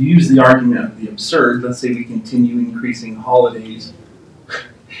mean, if you use the argument of the absurd, let's say we continue increasing holidays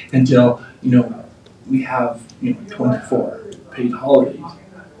until, we have, 24 paid holidays.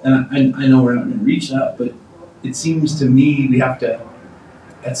 And I know we're not going to reach that, but it seems to me we have to,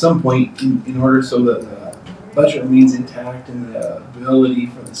 at some point, in order so that the budget remains intact and the ability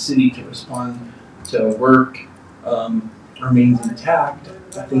for the city to respond to work remains intact,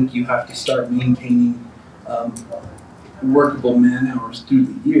 I think you have to start maintaining workable man hours through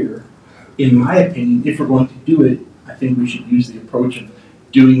the year. In my opinion, if we're going to do it, I think we should use the approach of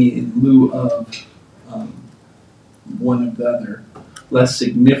doing it in lieu of one of the other less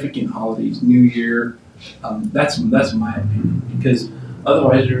significant holidays, New Year. That's my opinion, because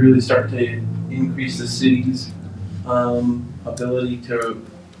otherwise we really start to increase the city's ability to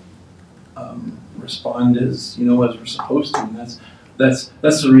respond as we're supposed to, and that's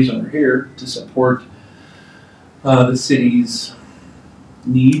the reason we're here, to support the city's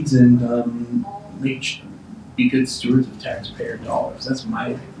needs and be good stewards of taxpayer dollars. That's my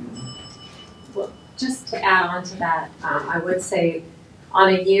opinion. Well, just to add on to that, I would say on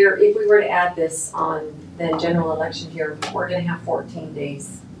a year, if we were to add this on the general election year, we're going to have 14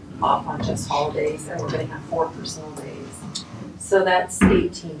 days off on just holidays, and we're going to have 4 personal days. So that's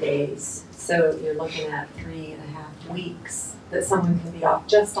 18 days. So you're looking at 3.5 weeks that someone can be off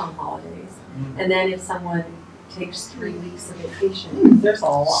just on holidays. And then if someone takes 3 weeks of vacation, there's a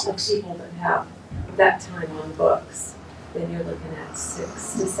lot of people that have that time on the books, then you're looking at 6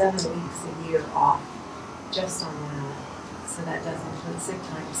 to 7 weeks a year off just on that. So that doesn't include sick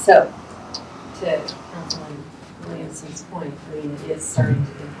time. So to Councilman Williamson's point, I mean, it is starting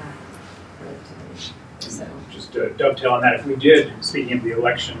to impact productivity. So just to dovetail on that, if we did, speaking of the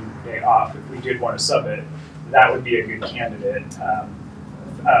election day off, if we did want to sub it, that would be a good candidate.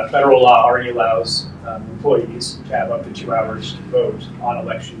 Federal law already allows employees to have up to 2 hours to vote on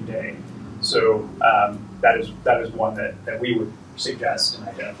election day. So that is one that we would suggest and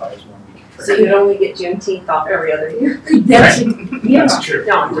identify as one we can trigger. So you'd only get Juneteenth off every other year? That's, yeah. That's true.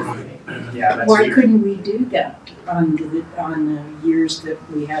 No, I'm just kidding. Yeah, that's Why true. couldn't we do that on the years that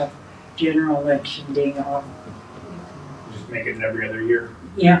we have general election day off? Just make it an every other year.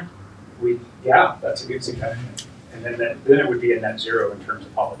 Yeah. Yeah, that's a good suggestion. And then it would be a net zero in terms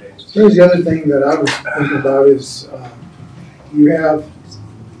of holidays. Here's the other thing that I was thinking about is you have,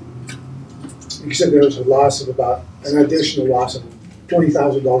 you said there was a loss of about, an additional loss of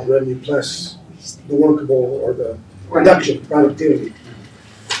 $20,000 revenue plus the workable or the reduction productivity.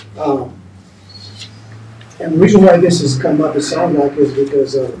 And the reason why this has come up, it sounds like, is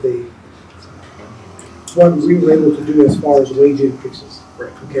because of what we were able to do as far as wage increases.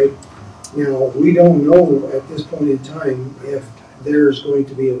 Right. Okay. Now, we don't know at this point in time if there's going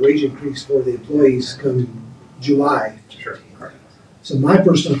to be a wage increase for the employees come July. Sure. So my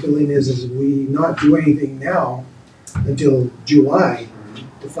personal feeling is we not do anything now until July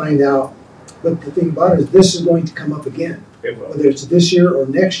to find out. But the thing about it is this is going to come up again, It will. whether it's this year or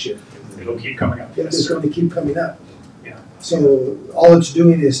next year. It'll keep coming up. It's going to keep coming up. Yeah. So all it's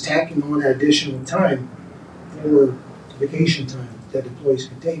doing is tacking on additional time for vacation time that employees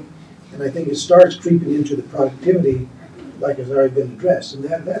can take. And I think it starts creeping into the productivity, like has already been addressed. And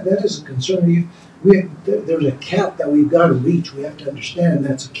that is a concern. There's a cap that we've got to reach. We have to understand, and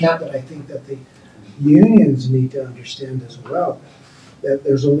that's a cap that I think that the unions need to understand as well. That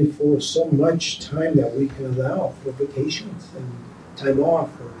there's only for so much time that we can allow for vacations and time off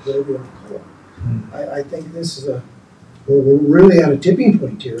or whatever you want to call it. I think this is we're really at a tipping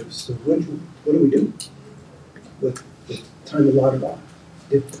point here. So what do we do with time allotted off?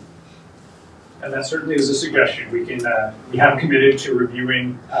 And that certainly is a suggestion. We have committed to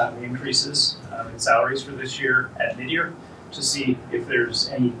reviewing the increases in salaries for this year at mid-year to see if there's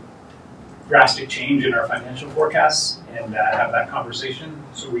any drastic change in our financial forecasts and have that conversation.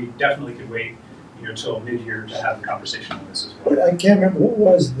 So we definitely could wait, till mid-year to have the conversation on this as well. But I can't remember, what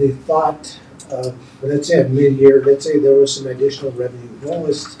was the thought of, let's say at mid-year, let's say there was some additional revenue.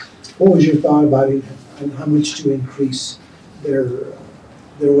 What was your thought about it and how much to increase their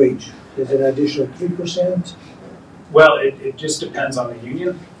wage? Is it an additional 3%? Well, it just depends on the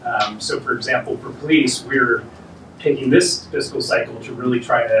union. So for example, for police, we're taking this fiscal cycle to really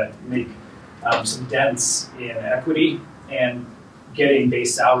try to make some dents in equity and getting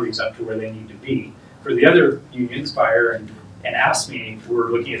base salaries up to where they need to be. For the other unions, fire and AFSCME,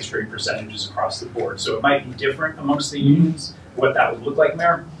 we're looking at straight percentages across the board. So it might be different amongst the unions, what that would look like,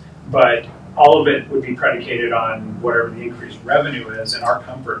 Mayor, but all of it would be predicated on whatever the increased revenue is and our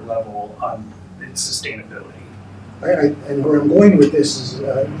comfort level on its sustainability. And where I'm going with this is,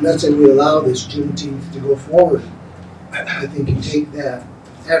 let's say we allow this Juneteenth to go forward. I think you take that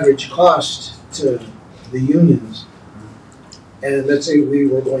average cost to the unions, and let's say we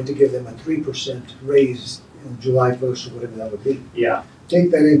were going to give them a 3% raise in July 1st or whatever that would be. Yeah.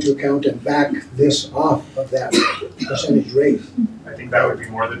 Take that into account and back this off of that percentage raise. I think that would be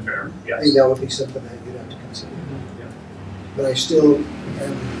more than fair, yes. I think that would be something that you'd have to consider. Yeah. But I still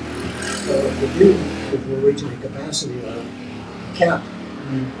am the new, if we're reaching a capacity or cap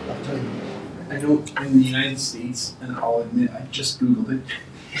of time. I know in the United States, and I'll admit, I just Googled it.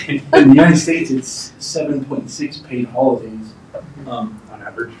 In the United States, it's 7.6 paid holidays. On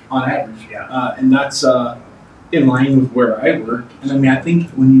average. On average, Yeah. and that's in line with where I work. And I mean, I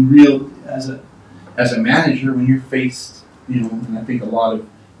think when you as a manager, when you're faced, and I think a lot of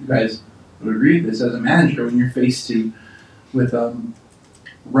you guys would agree with this, as a manager, when you're faced with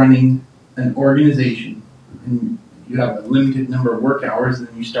running an organization and you have a limited number of work hours, and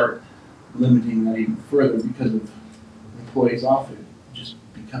then you start limiting that even further because of employees off, it just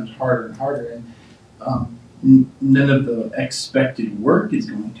becomes harder and harder. And none of the expected work is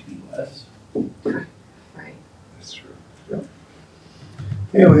going to be less. Right. That's true.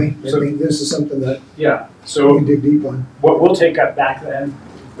 Anyway, I think this is something that Yeah, we so can dig deep on. what we'll take up back then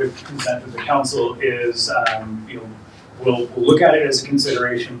with consent of the council is, we'll look at it as a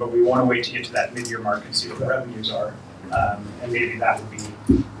consideration, but we want to wait to get to that mid-year mark and see what the revenues are. And maybe that would be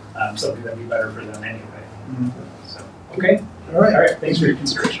something that'd be better for them anyway. So, okay. All right. All right, thanks for your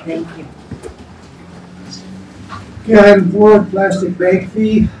consideration. Thank you. Okay, item 4, plastic bag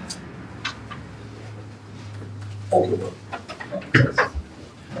fee.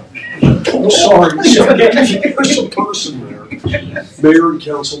 I'm sorry, there's a person there, mayor and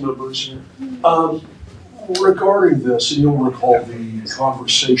council members. Regarding this, and you'll recall the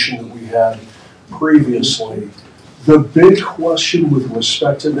conversation that we had previously, the big question with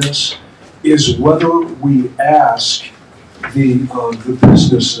respect to this is whether we ask the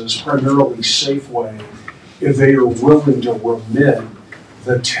businesses, primarily Safeway, if they are willing to remit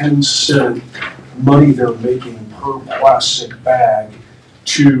the 10-cent money they're making per plastic bag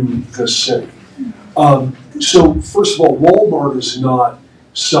to the city. So first of all, Walmart is not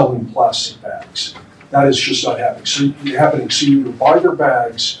selling plastic bags. That is just not happening. So you either buy their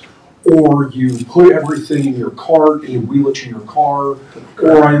bags, or you put everything in your cart and you wheel it to your car,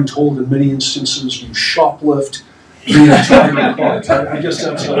 or I am told in many instances you shoplift the entire cart. I guess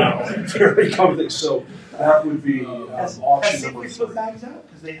that's a very common thing. So that would be option number 3. put bags out?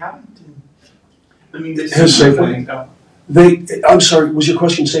 Because they haven't. I mean, they Has Safeway? I'm sorry, was your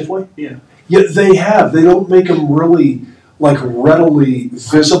question Safeway? Yeah. Yeah, they have. They don't make them really readily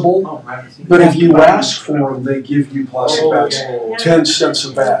visible. But if you ask for them, they give you plastic bags, 10 cents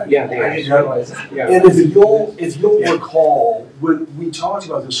a bag. Yeah, I didn't realize that. Yeah. And if you'll recall, when we talked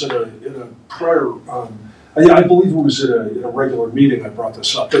about this in a prior, I believe it was in a regular meeting I brought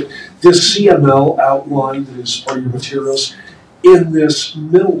this up, but this CML outline that is part of your materials, in this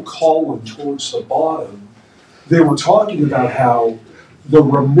middle column towards the bottom, they were talking about how the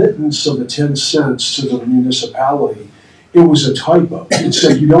remittance of the 10 cents to the municipality, it was a typo. It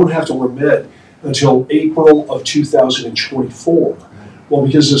said you don't have to remit until April of 2024. Well,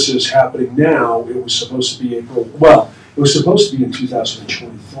 because this is happening now, it was supposed to be it was supposed to be in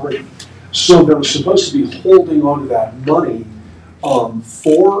 2023. So they were supposed to be holding on to that money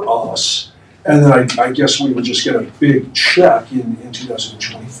for us, and then I guess we would just get a big check in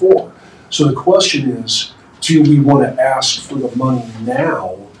 2024. So the question is, do we want to ask for the money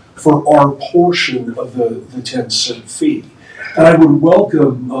now for our portion of the 10-cent fee? And I would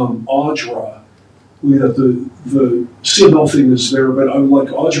welcome Audra. The CML thing is there, but I would like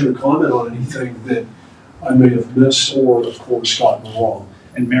Audra to comment on anything that I may have missed or, of course, gotten wrong.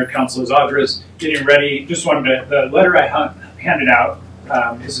 And Mayor Council, as Audra's getting ready, just wanted to, the letter I handed out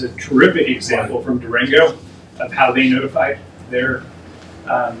is a terrific example from Durango of how they notified their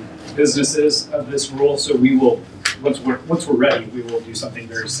businesses of this rule. So we will, once we're ready, we will do something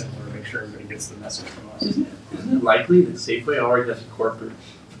very similar to make sure everybody gets the message from us. Isn't it likely that Safeway already has a corporate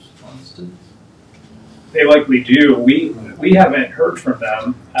response to this? They likely do. We haven't heard from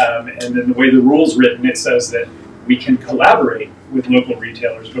them, and then the way the rule's written, it says that we can collaborate with local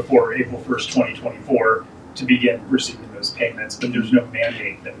retailers before April 1st, 2024 to begin receiving those payments, but there's no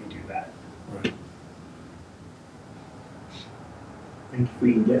mandate that we do that. Right. I think if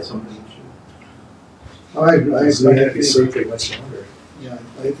we can get something, we should. I agree. I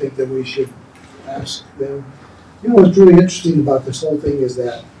think that we should ask them. You know what's really interesting about this whole thing is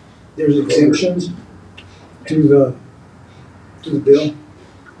that there's exemptions to the bill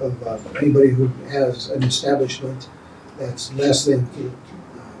of anybody who has an establishment that's less than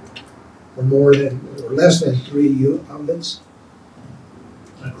or more than or less than 3 outlets.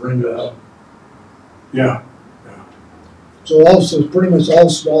 Yeah. So also pretty much all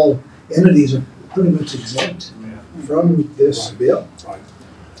small entities are pretty much exempt from this bill. Right.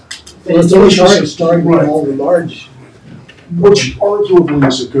 Well, it's only starting with all the large. Which arguably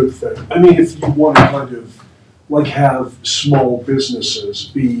is a good thing. I mean, if you want to kind of have small businesses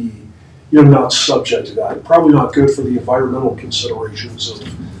be not subject to that. Probably not good for the environmental considerations of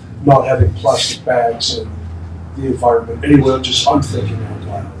not having plastic bags in the environment. Anyway, I'm thinking out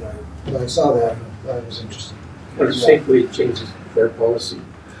loud. I saw that, that was interesting. But Safeway changes their policy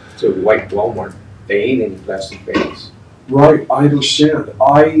to like Walmart. They ain't any plastic bags. Right, I understand.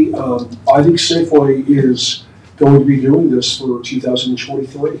 I think Safeway is going to be doing this for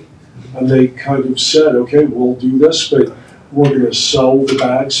 2023. And they kind of said, okay, we'll do this, but we're going to sell the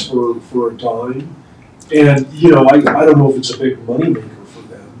bags for a dime. And, I don't know if it's a big moneymaker for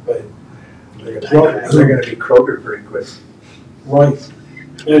them, but. They're going to be Kroger very quick. Right.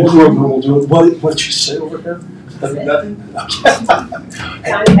 And Kroger will do it. What did you say over here? Nothing?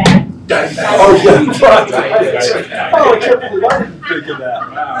 Oh, yeah, right. Oh, I can't believe I didn't think of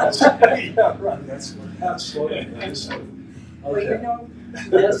that. Yeah, right. That's funny. That's funny. Well,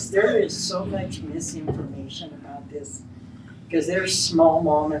 yes, there is so much misinformation about this, because there's small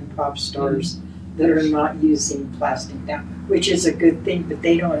mom and pop stores that are not using plastic now, which is a good thing, but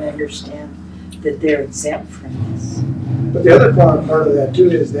they don't understand that they're exempt from this. But the other part of that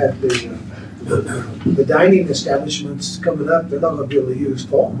too is that the dining establishments coming up, they're not gonna be able to use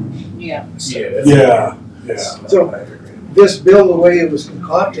foam. Yeah. Yeah. So this bill, the way it was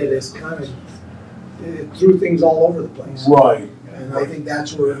concocted, is kind of, it threw things all over the place. Right. And I think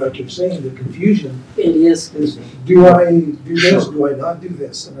that's where, like you're saying, the confusion It is. do I do this, do I not do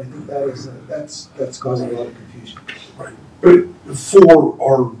this? And I think that is, that's causing a lot of confusion. Right. But for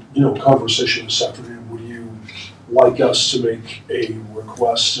our, conversation this afternoon, would you like us to make a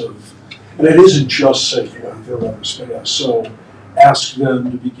request of, and it isn't just Safeway, they're others, but yeah, so ask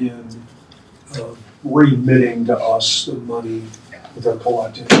them to begin remitting to us the money that they're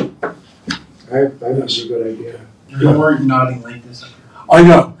collecting. I think it's a good idea. You weren't nodding like this. I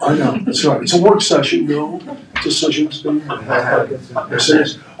know, that's right. It's a work session, no decisions being made. Yes, it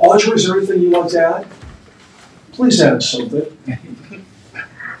is. Audrey, is there anything you'd like to add? Please add something.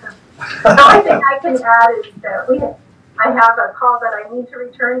 The only thing I can add is that I have a call that I need to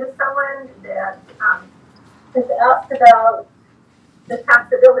return to someone that has asked about the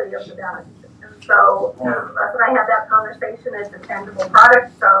taxability of the bag. And so that's when I had that conversation, it's a tangible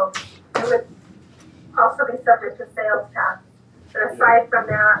product, so it would also be subject to sales tax. But aside from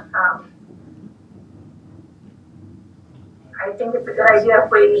that, I think it's a good idea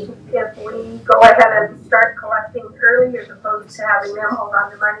if we go ahead and start collecting early as opposed to having them hold on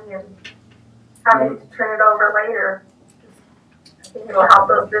to money and having to turn it over later. I think it'll help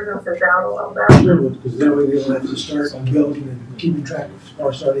those businesses out a little bit. Sure, because that way they don't have to start building and keeping track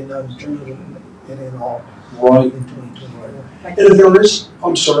of starting out and turning it in all Right. in 2021. And if there is,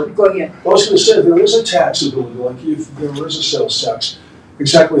 I'm sorry. Go ahead. I was going to say, if there is a taxability, like if there is a sales tax,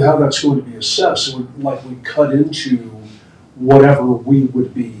 exactly how that's going to be assessed, it would likely cut into whatever we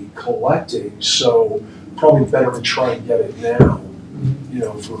would be collecting. So probably better to try and get it now,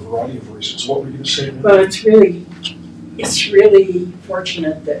 for a variety of reasons. What were you going to say? Well, it's really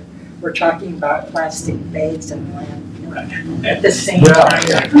fortunate that we're talking about plastic bags and landfill at the same time.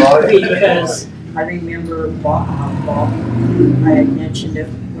 Because I remember Bob, I had mentioned it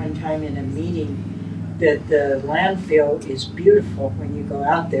one time in a meeting that the landfill is beautiful when you go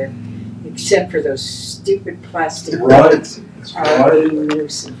out there, except for those stupid plastic bags are a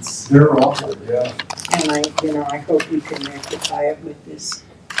nuisance. They're awful, yeah. And I hope we can rectify it with this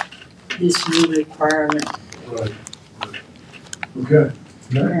new requirement. Right. Okay.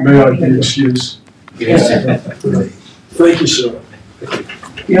 May I be excused? Yes. Thank you, sir.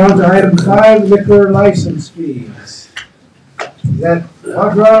 On to item 5, liquor license fees. Is that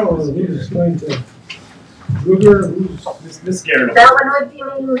Audra or who's going to, Ruger, who's? Miss Garrett. That one would be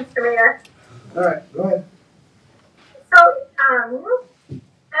me, Mr. Mayor. All right, go ahead. So, as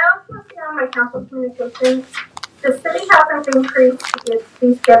listed on my council communications, the city hasn't increased its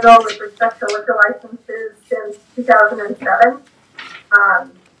fee schedule with respect to liquor licenses since 2007.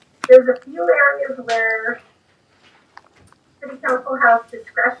 There's a few areas where city council has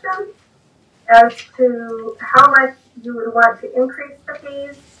discretion as to how much you would want to increase the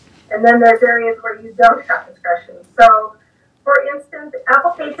fees, and then there's areas where you don't have discretion. So, for instance,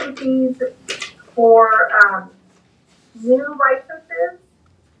 application fees for new licenses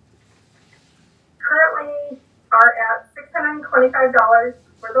currently are at $625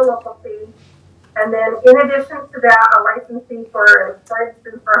 for the local fee. And then in addition to that, a license fee for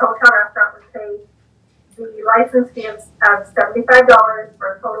instance, for a hotel restaurant would pay the license fee of $75 for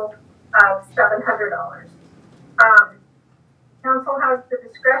a total of $700. Council has the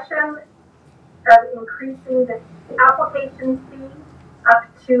discretion of increasing the application fee up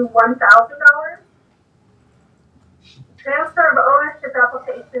to $1,000. transfer of ownership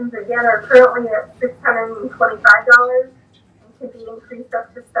applications, again, are currently at $625 and can be increased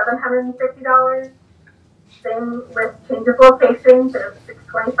up to $750. Same with change of location, they're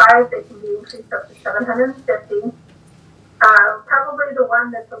 $625, they can be increased up to $750. Probably the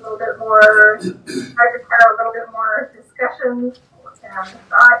one that's a little bit more, I require a little bit more discussion and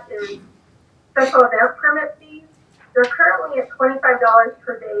thought is special event permit fees. They're currently at $25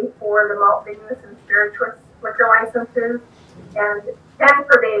 per day for the malt business and spirituous liquor licenses and $10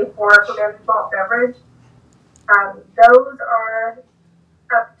 per day for fermented malt beverage. Those are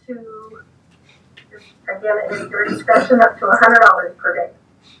up to, again, at your discretion, up to $100 per day.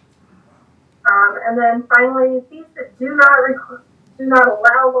 And then finally, fees that do not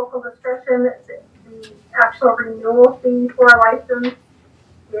allow local discretion, the actual renewal fee for a license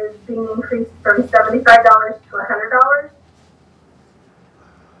is being increased from $75 to $100.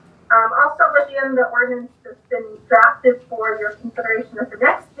 Also within the ordinance that's been drafted for your consideration at the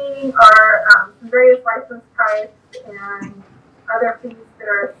next meeting are some various license types and other fees that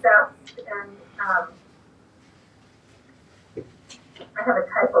are assessed, and I have a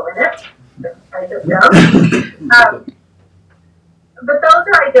typo in it. I just found. But those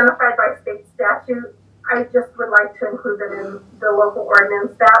are identified by state statute. I just would like to include them in the local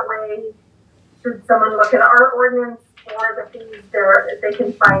ordinance. That way, should someone look at our ordinance or the fees there, they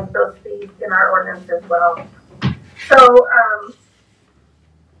can find those fees in our ordinance as well. So,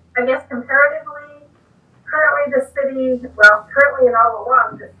 I guess comparatively, currently the city, well, currently and all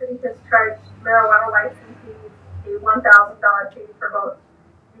along, the city has charged marijuana licensees a $1,000 fee for both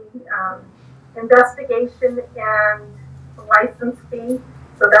the investigation and license fee.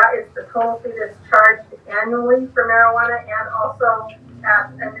 So that is the total fee that's charged annually for marijuana and also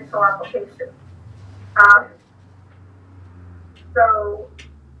at initial application. So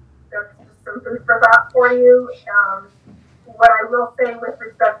that's just some food for thought for you. What I will say with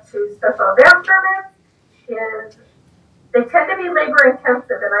respect to special event permits is they tend to be labor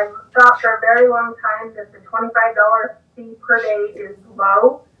intensive, and I've thought for a very long time that the $25 fee per day is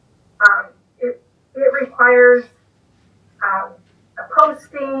low. It requires a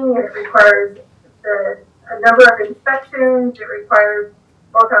posting, it requires a number of inspections, it requires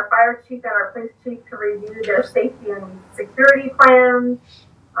both our fire chief and our police chief to review their safety and security plans.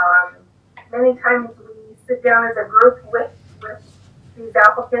 Many times we sit down as a group with these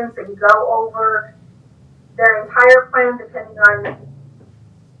applicants and go over their entire plan depending on,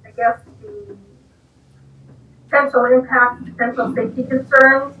 I guess, the potential impact, potential safety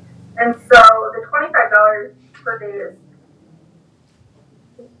concerns. And so the $25 per day is,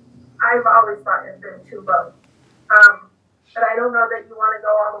 I've always thought has been too low. But I don't know that you want to go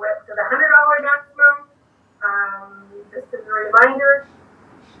all the way up to the $100 maximum. Just as a reminder,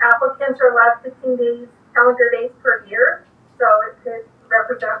 applicants are allowed 15 calendar days per year, so it could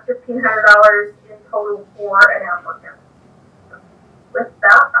represent $1,500 in total for an applicant. With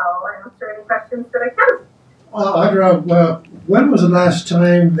that, I'll answer any questions that I can. Audra, when was the last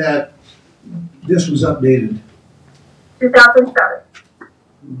time that this was updated? 2007.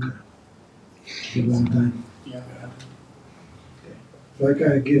 Okay. A long time. Yeah. Okay. So that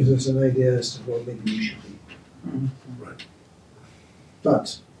kind of gives us an idea as to what maybe we should be. Right.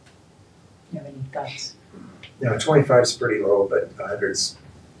 Thoughts? You have any thoughts? Yeah, 25 is pretty low, but 100's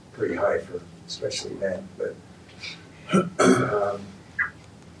pretty high for especially men. But other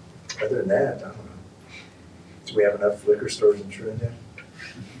than that, I don't know. Do we have enough liquor stores in Trinidad?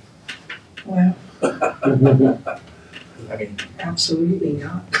 Well, I mean, absolutely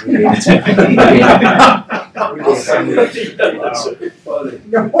not. I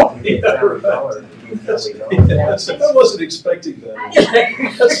wasn't expecting that.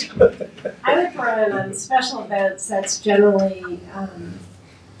 I would throw in on special events, that's generally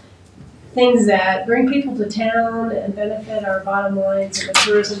things that bring people to town and benefit our bottom lines and the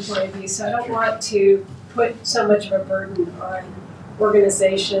tourism point of view. So I don't want to put so much of a burden on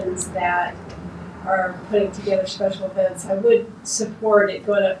organizations that are putting together special events. I would support it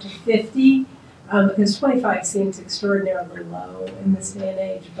going up to 50 because 25 seems extraordinarily low in this day and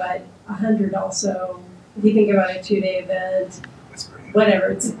age, but 100 also, if you think about a 2-day event,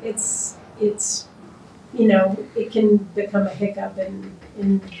 whatever, it's you know, it can become a hiccup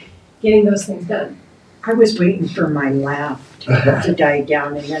in getting those things done. I was waiting for my laugh to die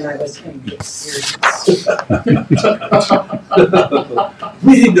down, and then I was going to get serious.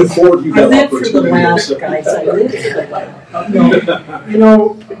 We need to afford you I that live for the opportunity. laugh, guys. I live for the laugh. No, you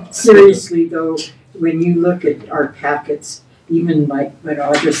know, seriously though, when you look at our packets, even like what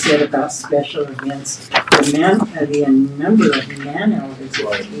Audra said about special events, the number of man hours it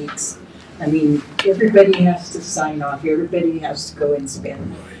takes. I mean, everybody has to sign off, everybody has to go and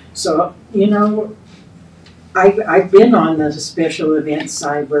spend. So, you know, I've been on the special event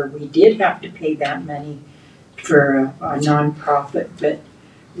side where we did have to pay that money for a nonprofit, but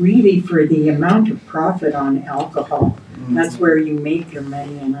really for the amount of profit on alcohol, that's where you make your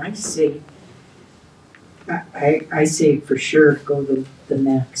money, and I say, I say for sure go the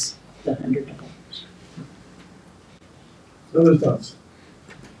max, the $100. Other thoughts?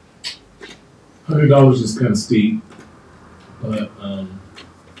 $100 is kind of steep, but I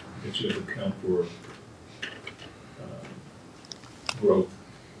guess you have to account for growth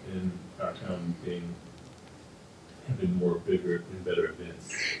in our town having more bigger and better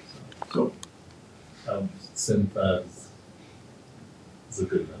events. So 75 is a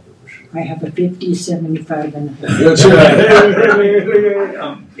good number for sure. I have a 50, 75, and a 100. That's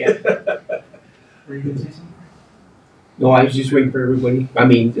Yeah. Were you gonna say something? No, I was just waiting for everybody. I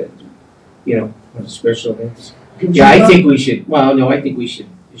mean, you know, on the special events. Yeah, I think we should, well, no, I think we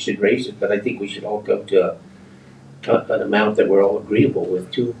should raise it, but I think we should all come to an amount that we're all agreeable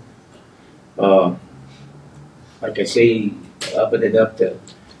with too. Like I say, upping it up to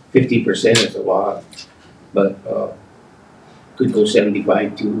 50% is a lot, but could go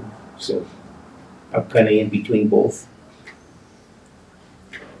 75 too. So I'm kind of in between both.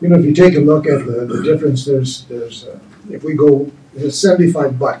 You know, if you take a look at the difference, there's if we go, there's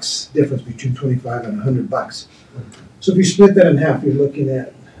 $75 difference between 25 and $100. So if you split that in half, you're looking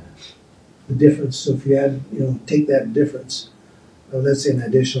at the difference. So if you add, you know, take that difference, let's say an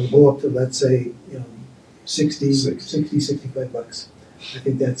additional, go up to, let's say, you know, 65 bucks. I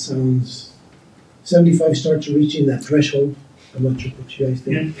think that sounds, 75 starts reaching that threshold. I'm not sure what you guys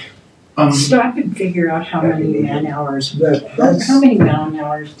think. Stop and figure out how many man hours, That's- how many man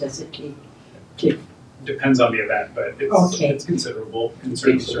hours does it take to, Depends on the event, but Okay. it's considerable in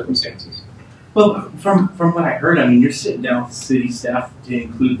certain circumstances. Well, from what I heard, I mean, you're sitting down with city staff to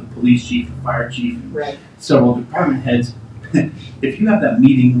include the police chief, the fire chief, and right? several department heads. If you have that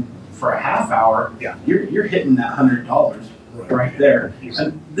meeting for a half hour, Yeah. you're hitting that $100 right there.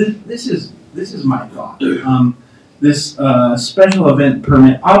 And this is my thought. This special event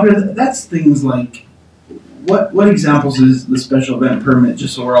permit, Audra, that's things like what examples is the special event permit?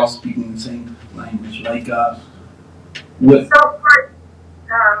 Just so we're all speaking the same language, like what? So for,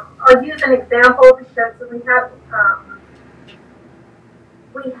 I'll use an example because we have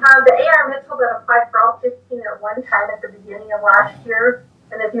the A.R. Mitchell that applied for all 15 at one time at the beginning of last year.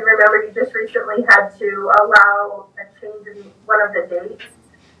 And if you remember, you just recently had to allow a change in one of the dates.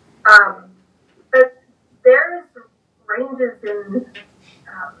 But there's ranges in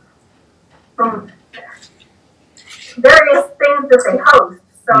from various things that they host.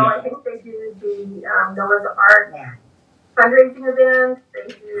 So I think they do the Noah's Ark fundraising events. They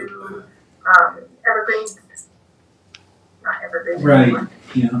do Evergreens, not Evergreen. Right. Anymore.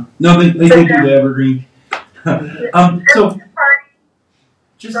 Yeah. No, they do the evergreen. So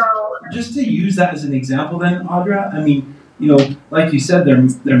just to use that as an example, then, Audra. I mean, you know, like you said,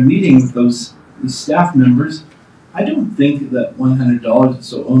 they're meeting with those staff members. I don't think that $100 is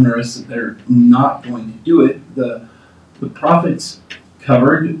so onerous that they're not going to do it. The profits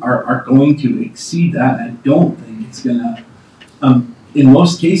covered are going to exceed that. I don't think it's gonna. In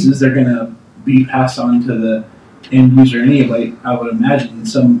most cases, they're gonna be passed on to the end user anyway. I would imagine in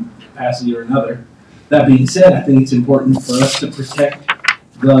some capacity or another. That being said, I think it's important for us to protect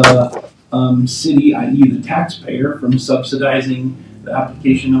the city, i.e. the taxpayer, from subsidizing the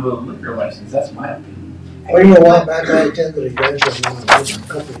application of a liquor license. That's my opinion. Well, you know, a while back I attended an event a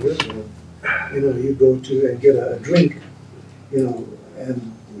couple of years ago. You know, you go to and get a drink, you know, and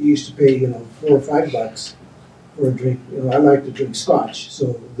you used to pay, you know, $4 or $5 for a drink. You know, I like to drink scotch,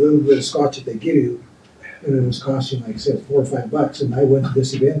 so the little bit of scotch that they give you, and it was costing, like I said, $4 or $5. And I went to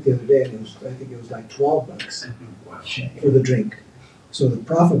this event the other day, and I think it was like $12 for the drink. So the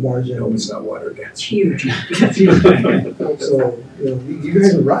profit margin. No, it's not water, that's Huge. It's huge. So, you know, you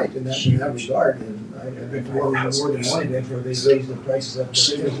guys are right in that regard. And I've been to more than one event where they raised the prices up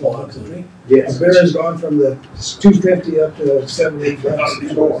to $12 a drink. Yes. The beer has gone from the $2.50 up to $7,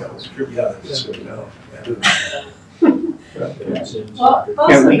 $8. Yeah, that's good to know. Well, Can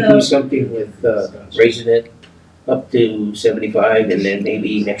also we do though, something with raising it up to 75 and then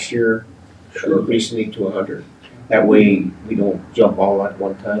maybe next year increasing it to 100? That way we don't jump all at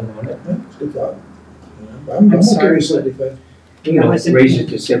one time on it. That's a good thought. I'm okay sorry, with 75. You know, raise it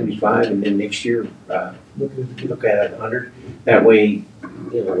to 75 and then next year look at it 100. That way,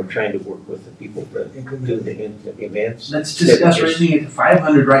 you know, we're trying to work with the people that do the events. Let's discuss raising it to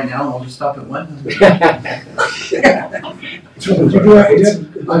 500 right now, and we'll just stop at 100. So, but you do have a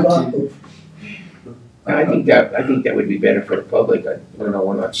good thought, though. I think that would be better for the public. We're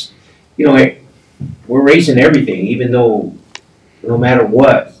not, we're raising everything, even though, no matter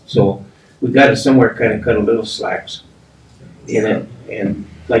what. So we got to somewhere kind of cut a little slacks in it. And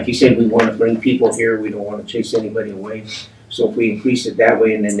like you said, we want to bring people here. We don't want to chase anybody away. So if we increase it that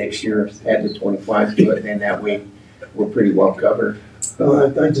way, and then next year add the 25 to it, then that way we're pretty well covered.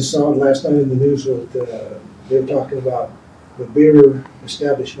 I just saw it last night in the news with, they were talking about the beer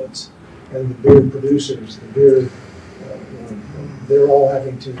establishments and the beer producers, the beer, they're all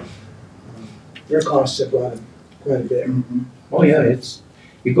having to, their costs have gone up quite a bit. Oh yeah,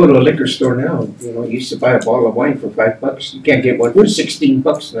 you go to a liquor store now, you used to buy a bottle of wine for $5. You can't get one for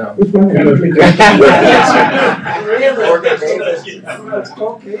 $16 now. Which one? Really?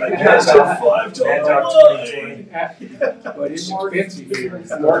 But it's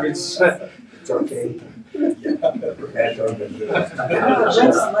expensive. Mortgage. It's okay.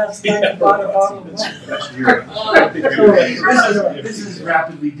 This is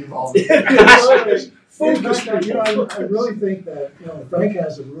rapidly devolving. Focus, I really think that, Frank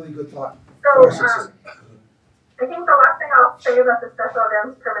has a really good thought. So, I think the last thing I'll say about the special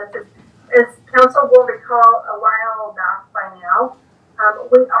events permits is council will recall a while back by now,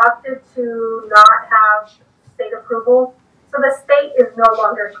 we opted to not have state approval. So the state is no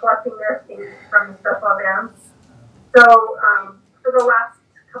longer collecting their fees from the special events. So for the last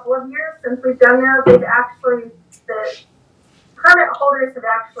couple of years since we've done that, the permit holders have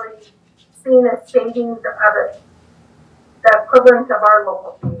actually seen a savings of the equivalent of our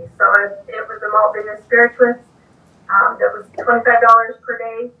local fees. So it was a malt beer and spirituous that was $25 per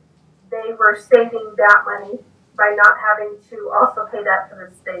day. They were saving that money by not having to also pay that to the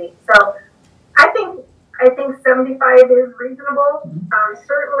state. So I think 75 is reasonable.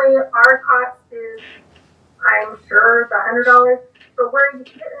 Certainly our cost is, I'm sure, the $100. But where you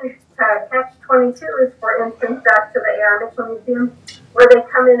get into catch-22 is, for instance, back to the A.R. Mitchell Museum, where they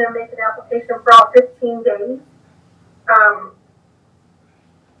come in and make an application for all 15 days.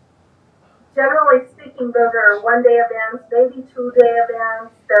 Generally speaking, those are one-day events, maybe two-day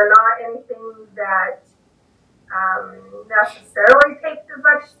events. They're not anything that necessarily takes as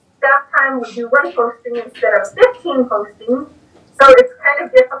much staff time. We do one posting instead of 15 postings, so it's kind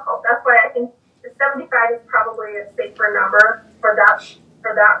of difficult. That's why I think the 75 is probably a safer number for that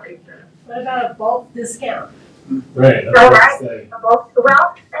reason. What about a bulk discount? Right. Well,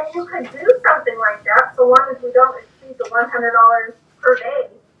 and you could do something like that, so long as we don't exceed the $100 per day.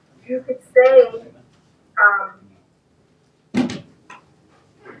 You could say,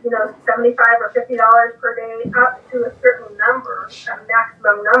 $75 or $50 per day, up to a certain number, a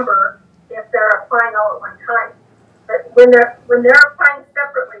maximum number, if they're applying all at one time. But when they're applying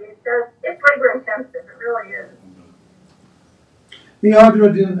separately, it's labor intensive. It really is. The Audra,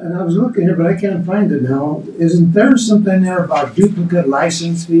 and I was looking here, but I can't find it now. Isn't there something there about duplicate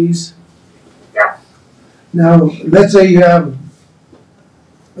license fees? Yeah. Now, let's say you have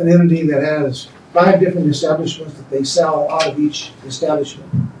an entity that has 5 different establishments that they sell out of each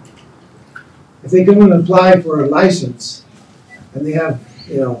establishment. If they come and apply for a license and they have,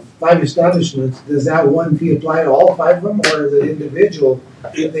 5 establishments, does that one fee apply to all 5 of them, or is it individual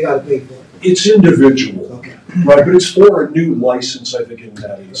they got to pay for it? It's individual, Okay. right? But it's for a new license, I think, in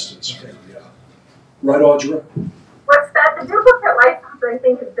that instance. Okay. Yeah. Right, Audra? What's that? The duplicate license, I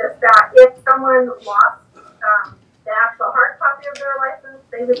think, is just that if someone lost the actual hard copy of their license,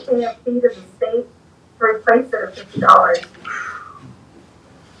 they would pay a fee to the state to replace it at $50.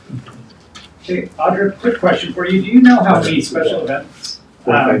 Hey, Audra, quick question for you. Do you know how many special events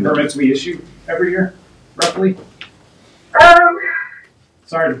permits we issue every year, roughly?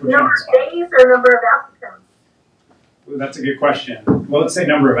 Sorry to put you on Number the spot. of days or number of applicants? Ooh, that's a good question. Well, let's say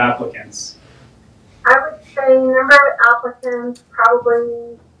number of applicants. I would say number of applicants,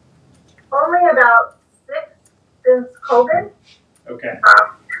 probably only about 6 since COVID. Okay.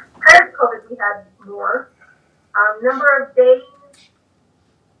 Prior to COVID, we had more. Number of days,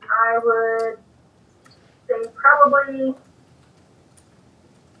 I would say probably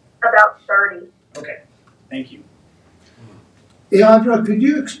about 30. Okay. Thank you. Hey, Audra, could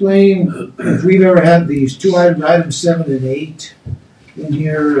you explain if we've ever had these 2 items 7 and 8 in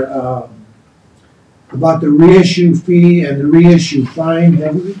here, about the reissue fee and the reissue fine?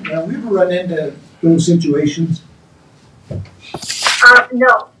 Have we ever run into those situations?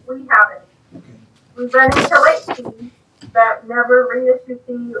 No, we haven't. Okay. We've run into late fees, but never reissue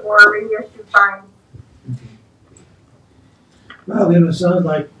fee or reissue fine. Well, it sounds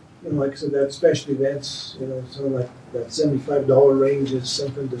like, like I said, that special events, it sounds like that $75 range is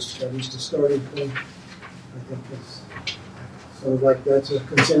something to, at least a starting point. I think that's, sounds like that's a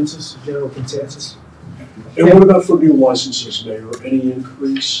consensus, a general consensus. And what about for new licenses, Mayor? Any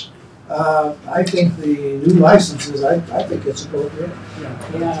increase? I think the new licenses, I think it's appropriate.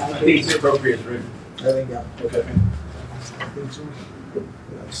 Yeah, I think it's appropriate, Rick. I think, yeah. Okay. I think so.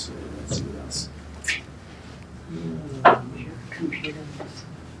 Let's see what else.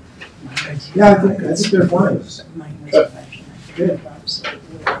 Yeah, I think they're fine. Good.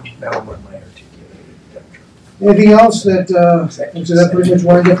 Now what my articulated. Anything else that, so that pretty much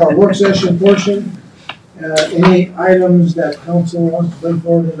winds up our work session portion. Any items that council wants to bring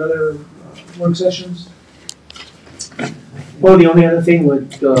forward in other work sessions? Well, the only other thing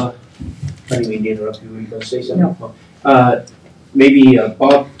would, I didn't mean to interrupt you, were you gonna say something? No. Maybe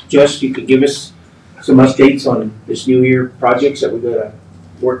Bob, just you could give us some updates on this new year projects that we gotta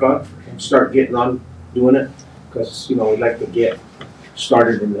work on and start getting on doing it. Cause, we'd like to get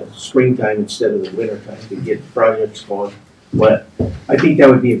started in the springtime instead of the winter time to get projects going. But I think that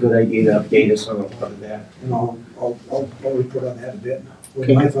would be a good idea to update us on a lot of that. And I'll report on that a bit, what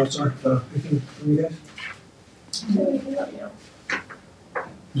my thoughts are, anything from you guys?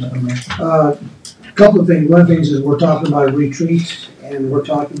 Couple of things, one of the things is we're talking about a retreat, and we're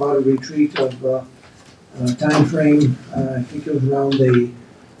talking about a retreat of, timeframe, I think it was around the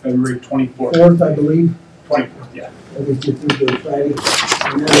February 24th. 4th, I believe. 24th, yeah. Every Tuesday or Friday,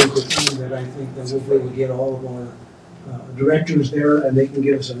 and that is the thing that I think that we'll be able to get all of our directors there, and they can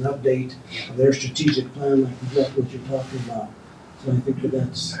give us an update of their strategic plan, like exactly what you're talking about. So I think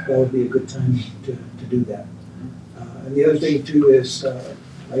that would be a good time to do that. And the other thing too is,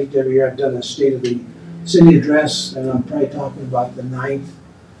 right, every year I've done a state of the city address, and I'm probably talking about the 9th,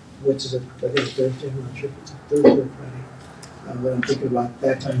 which is I think a Thursday, I'm not sure if it's a Thursday or Friday. But I'm thinking about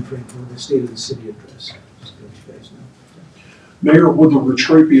that time frame for the state of the city address, just to let you guys know. Mayor, would the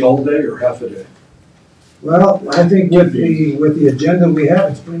retreat be all day or half a day? Well, I think with the agenda we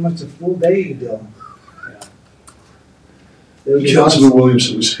have, it's pretty much a full day deal. Councilman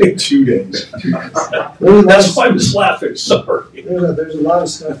Williamson was saying 2 days. That's why I was laughing, sorry. There's a lot of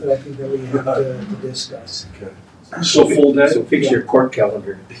stuff that I think that we have to discuss. Okay. So full day? So fix your court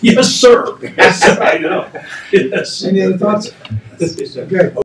calendar. Yes, sir. Yes, I know. Yes. Any other thoughts? Good.